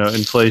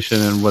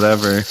 inflation and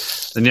whatever,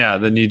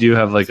 then you do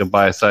have like a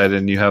buy side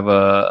and you have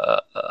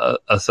a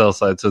sell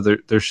side. So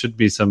there should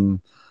be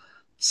some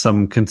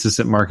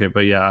consistent market.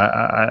 But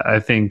yeah, I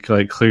think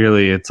like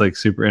clearly it's like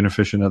super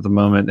inefficient at the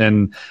moment.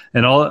 And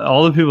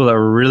all the people that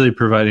were really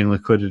providing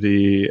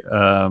liquidity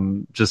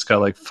just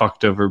got like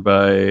fucked over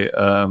by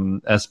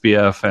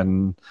SBF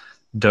and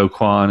Do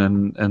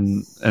Kwon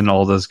and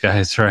all those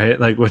guys, right?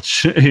 Like,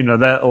 which,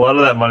 that a lot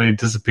of that money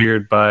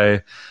disappeared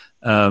by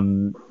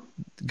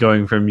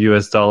going from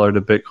US dollar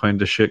to Bitcoin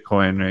to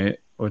shitcoin, right?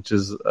 Which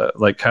is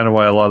like kind of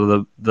why a lot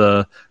of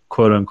the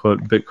quote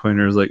unquote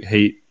Bitcoiners like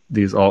hate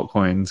these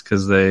altcoins,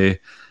 because they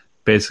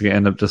basically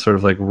end up just sort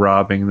of like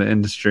robbing the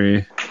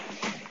industry.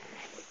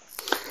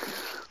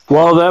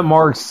 Well, that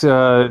marks this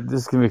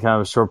is going to be kind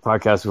of a short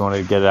podcast. We want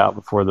to get it out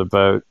before the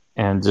vote.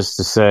 And just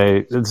to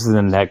say, this is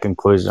the net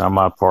conclusion on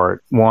my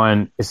part.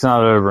 One, it's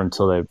not over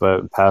until they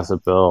vote and pass a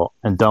bill,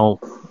 and don't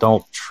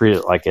treat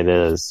it like it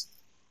is.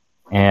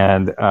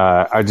 And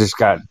I just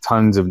got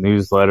tons of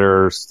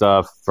newsletter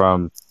stuff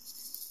from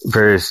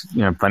various,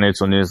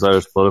 financial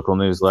newsletters, political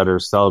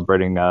newsletters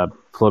celebrating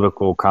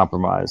political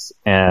compromise.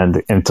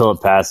 And until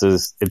it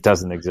passes, it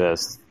doesn't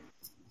exist.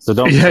 So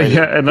don't trade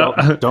it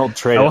like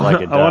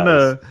it does. I want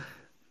to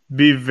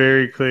be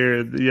very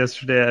clear.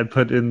 Yesterday I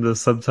put in the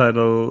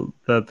subtitle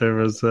that there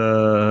was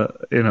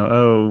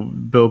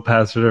bill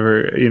passed,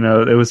 whatever.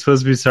 It was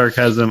supposed to be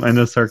sarcasm. I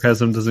know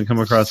sarcasm doesn't come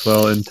across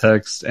well in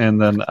text,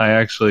 and then I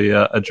actually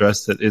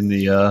addressed it in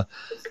the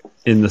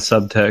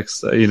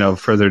subtext,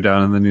 further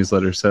down in the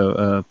newsletter.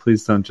 So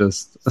please don't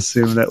just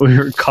assume that we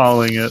were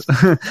calling it.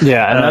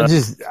 Yeah, and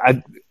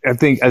I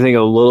think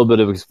a little bit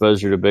of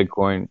exposure to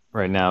Bitcoin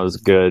right now is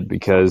good,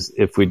 because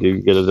if we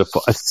do get a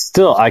default,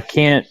 still I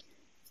can't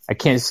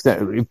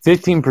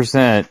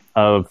 15%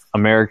 of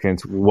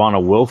Americans want to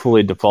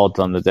willfully default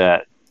on the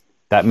debt.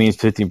 That means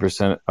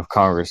 15% of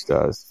Congress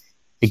does.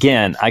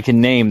 Again, I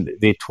can name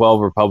the 12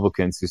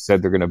 Republicans who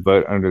said they're going to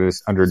vote under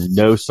this under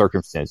no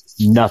circumstances.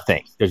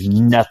 Nothing. There's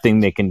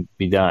nothing that can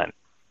be done.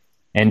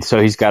 And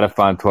so he's got to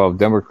find 12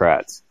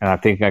 Democrats, and I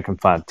think I can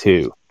find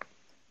 2.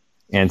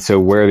 And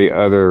so who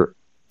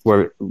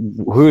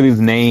are these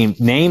name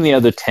the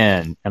other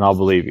 10, and I'll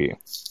believe you.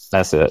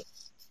 That's it.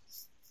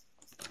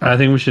 I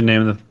think we should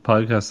name the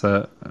podcast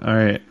that. All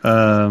right.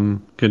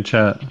 Good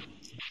chat.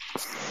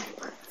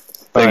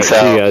 Thanks, All right,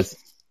 see you guys.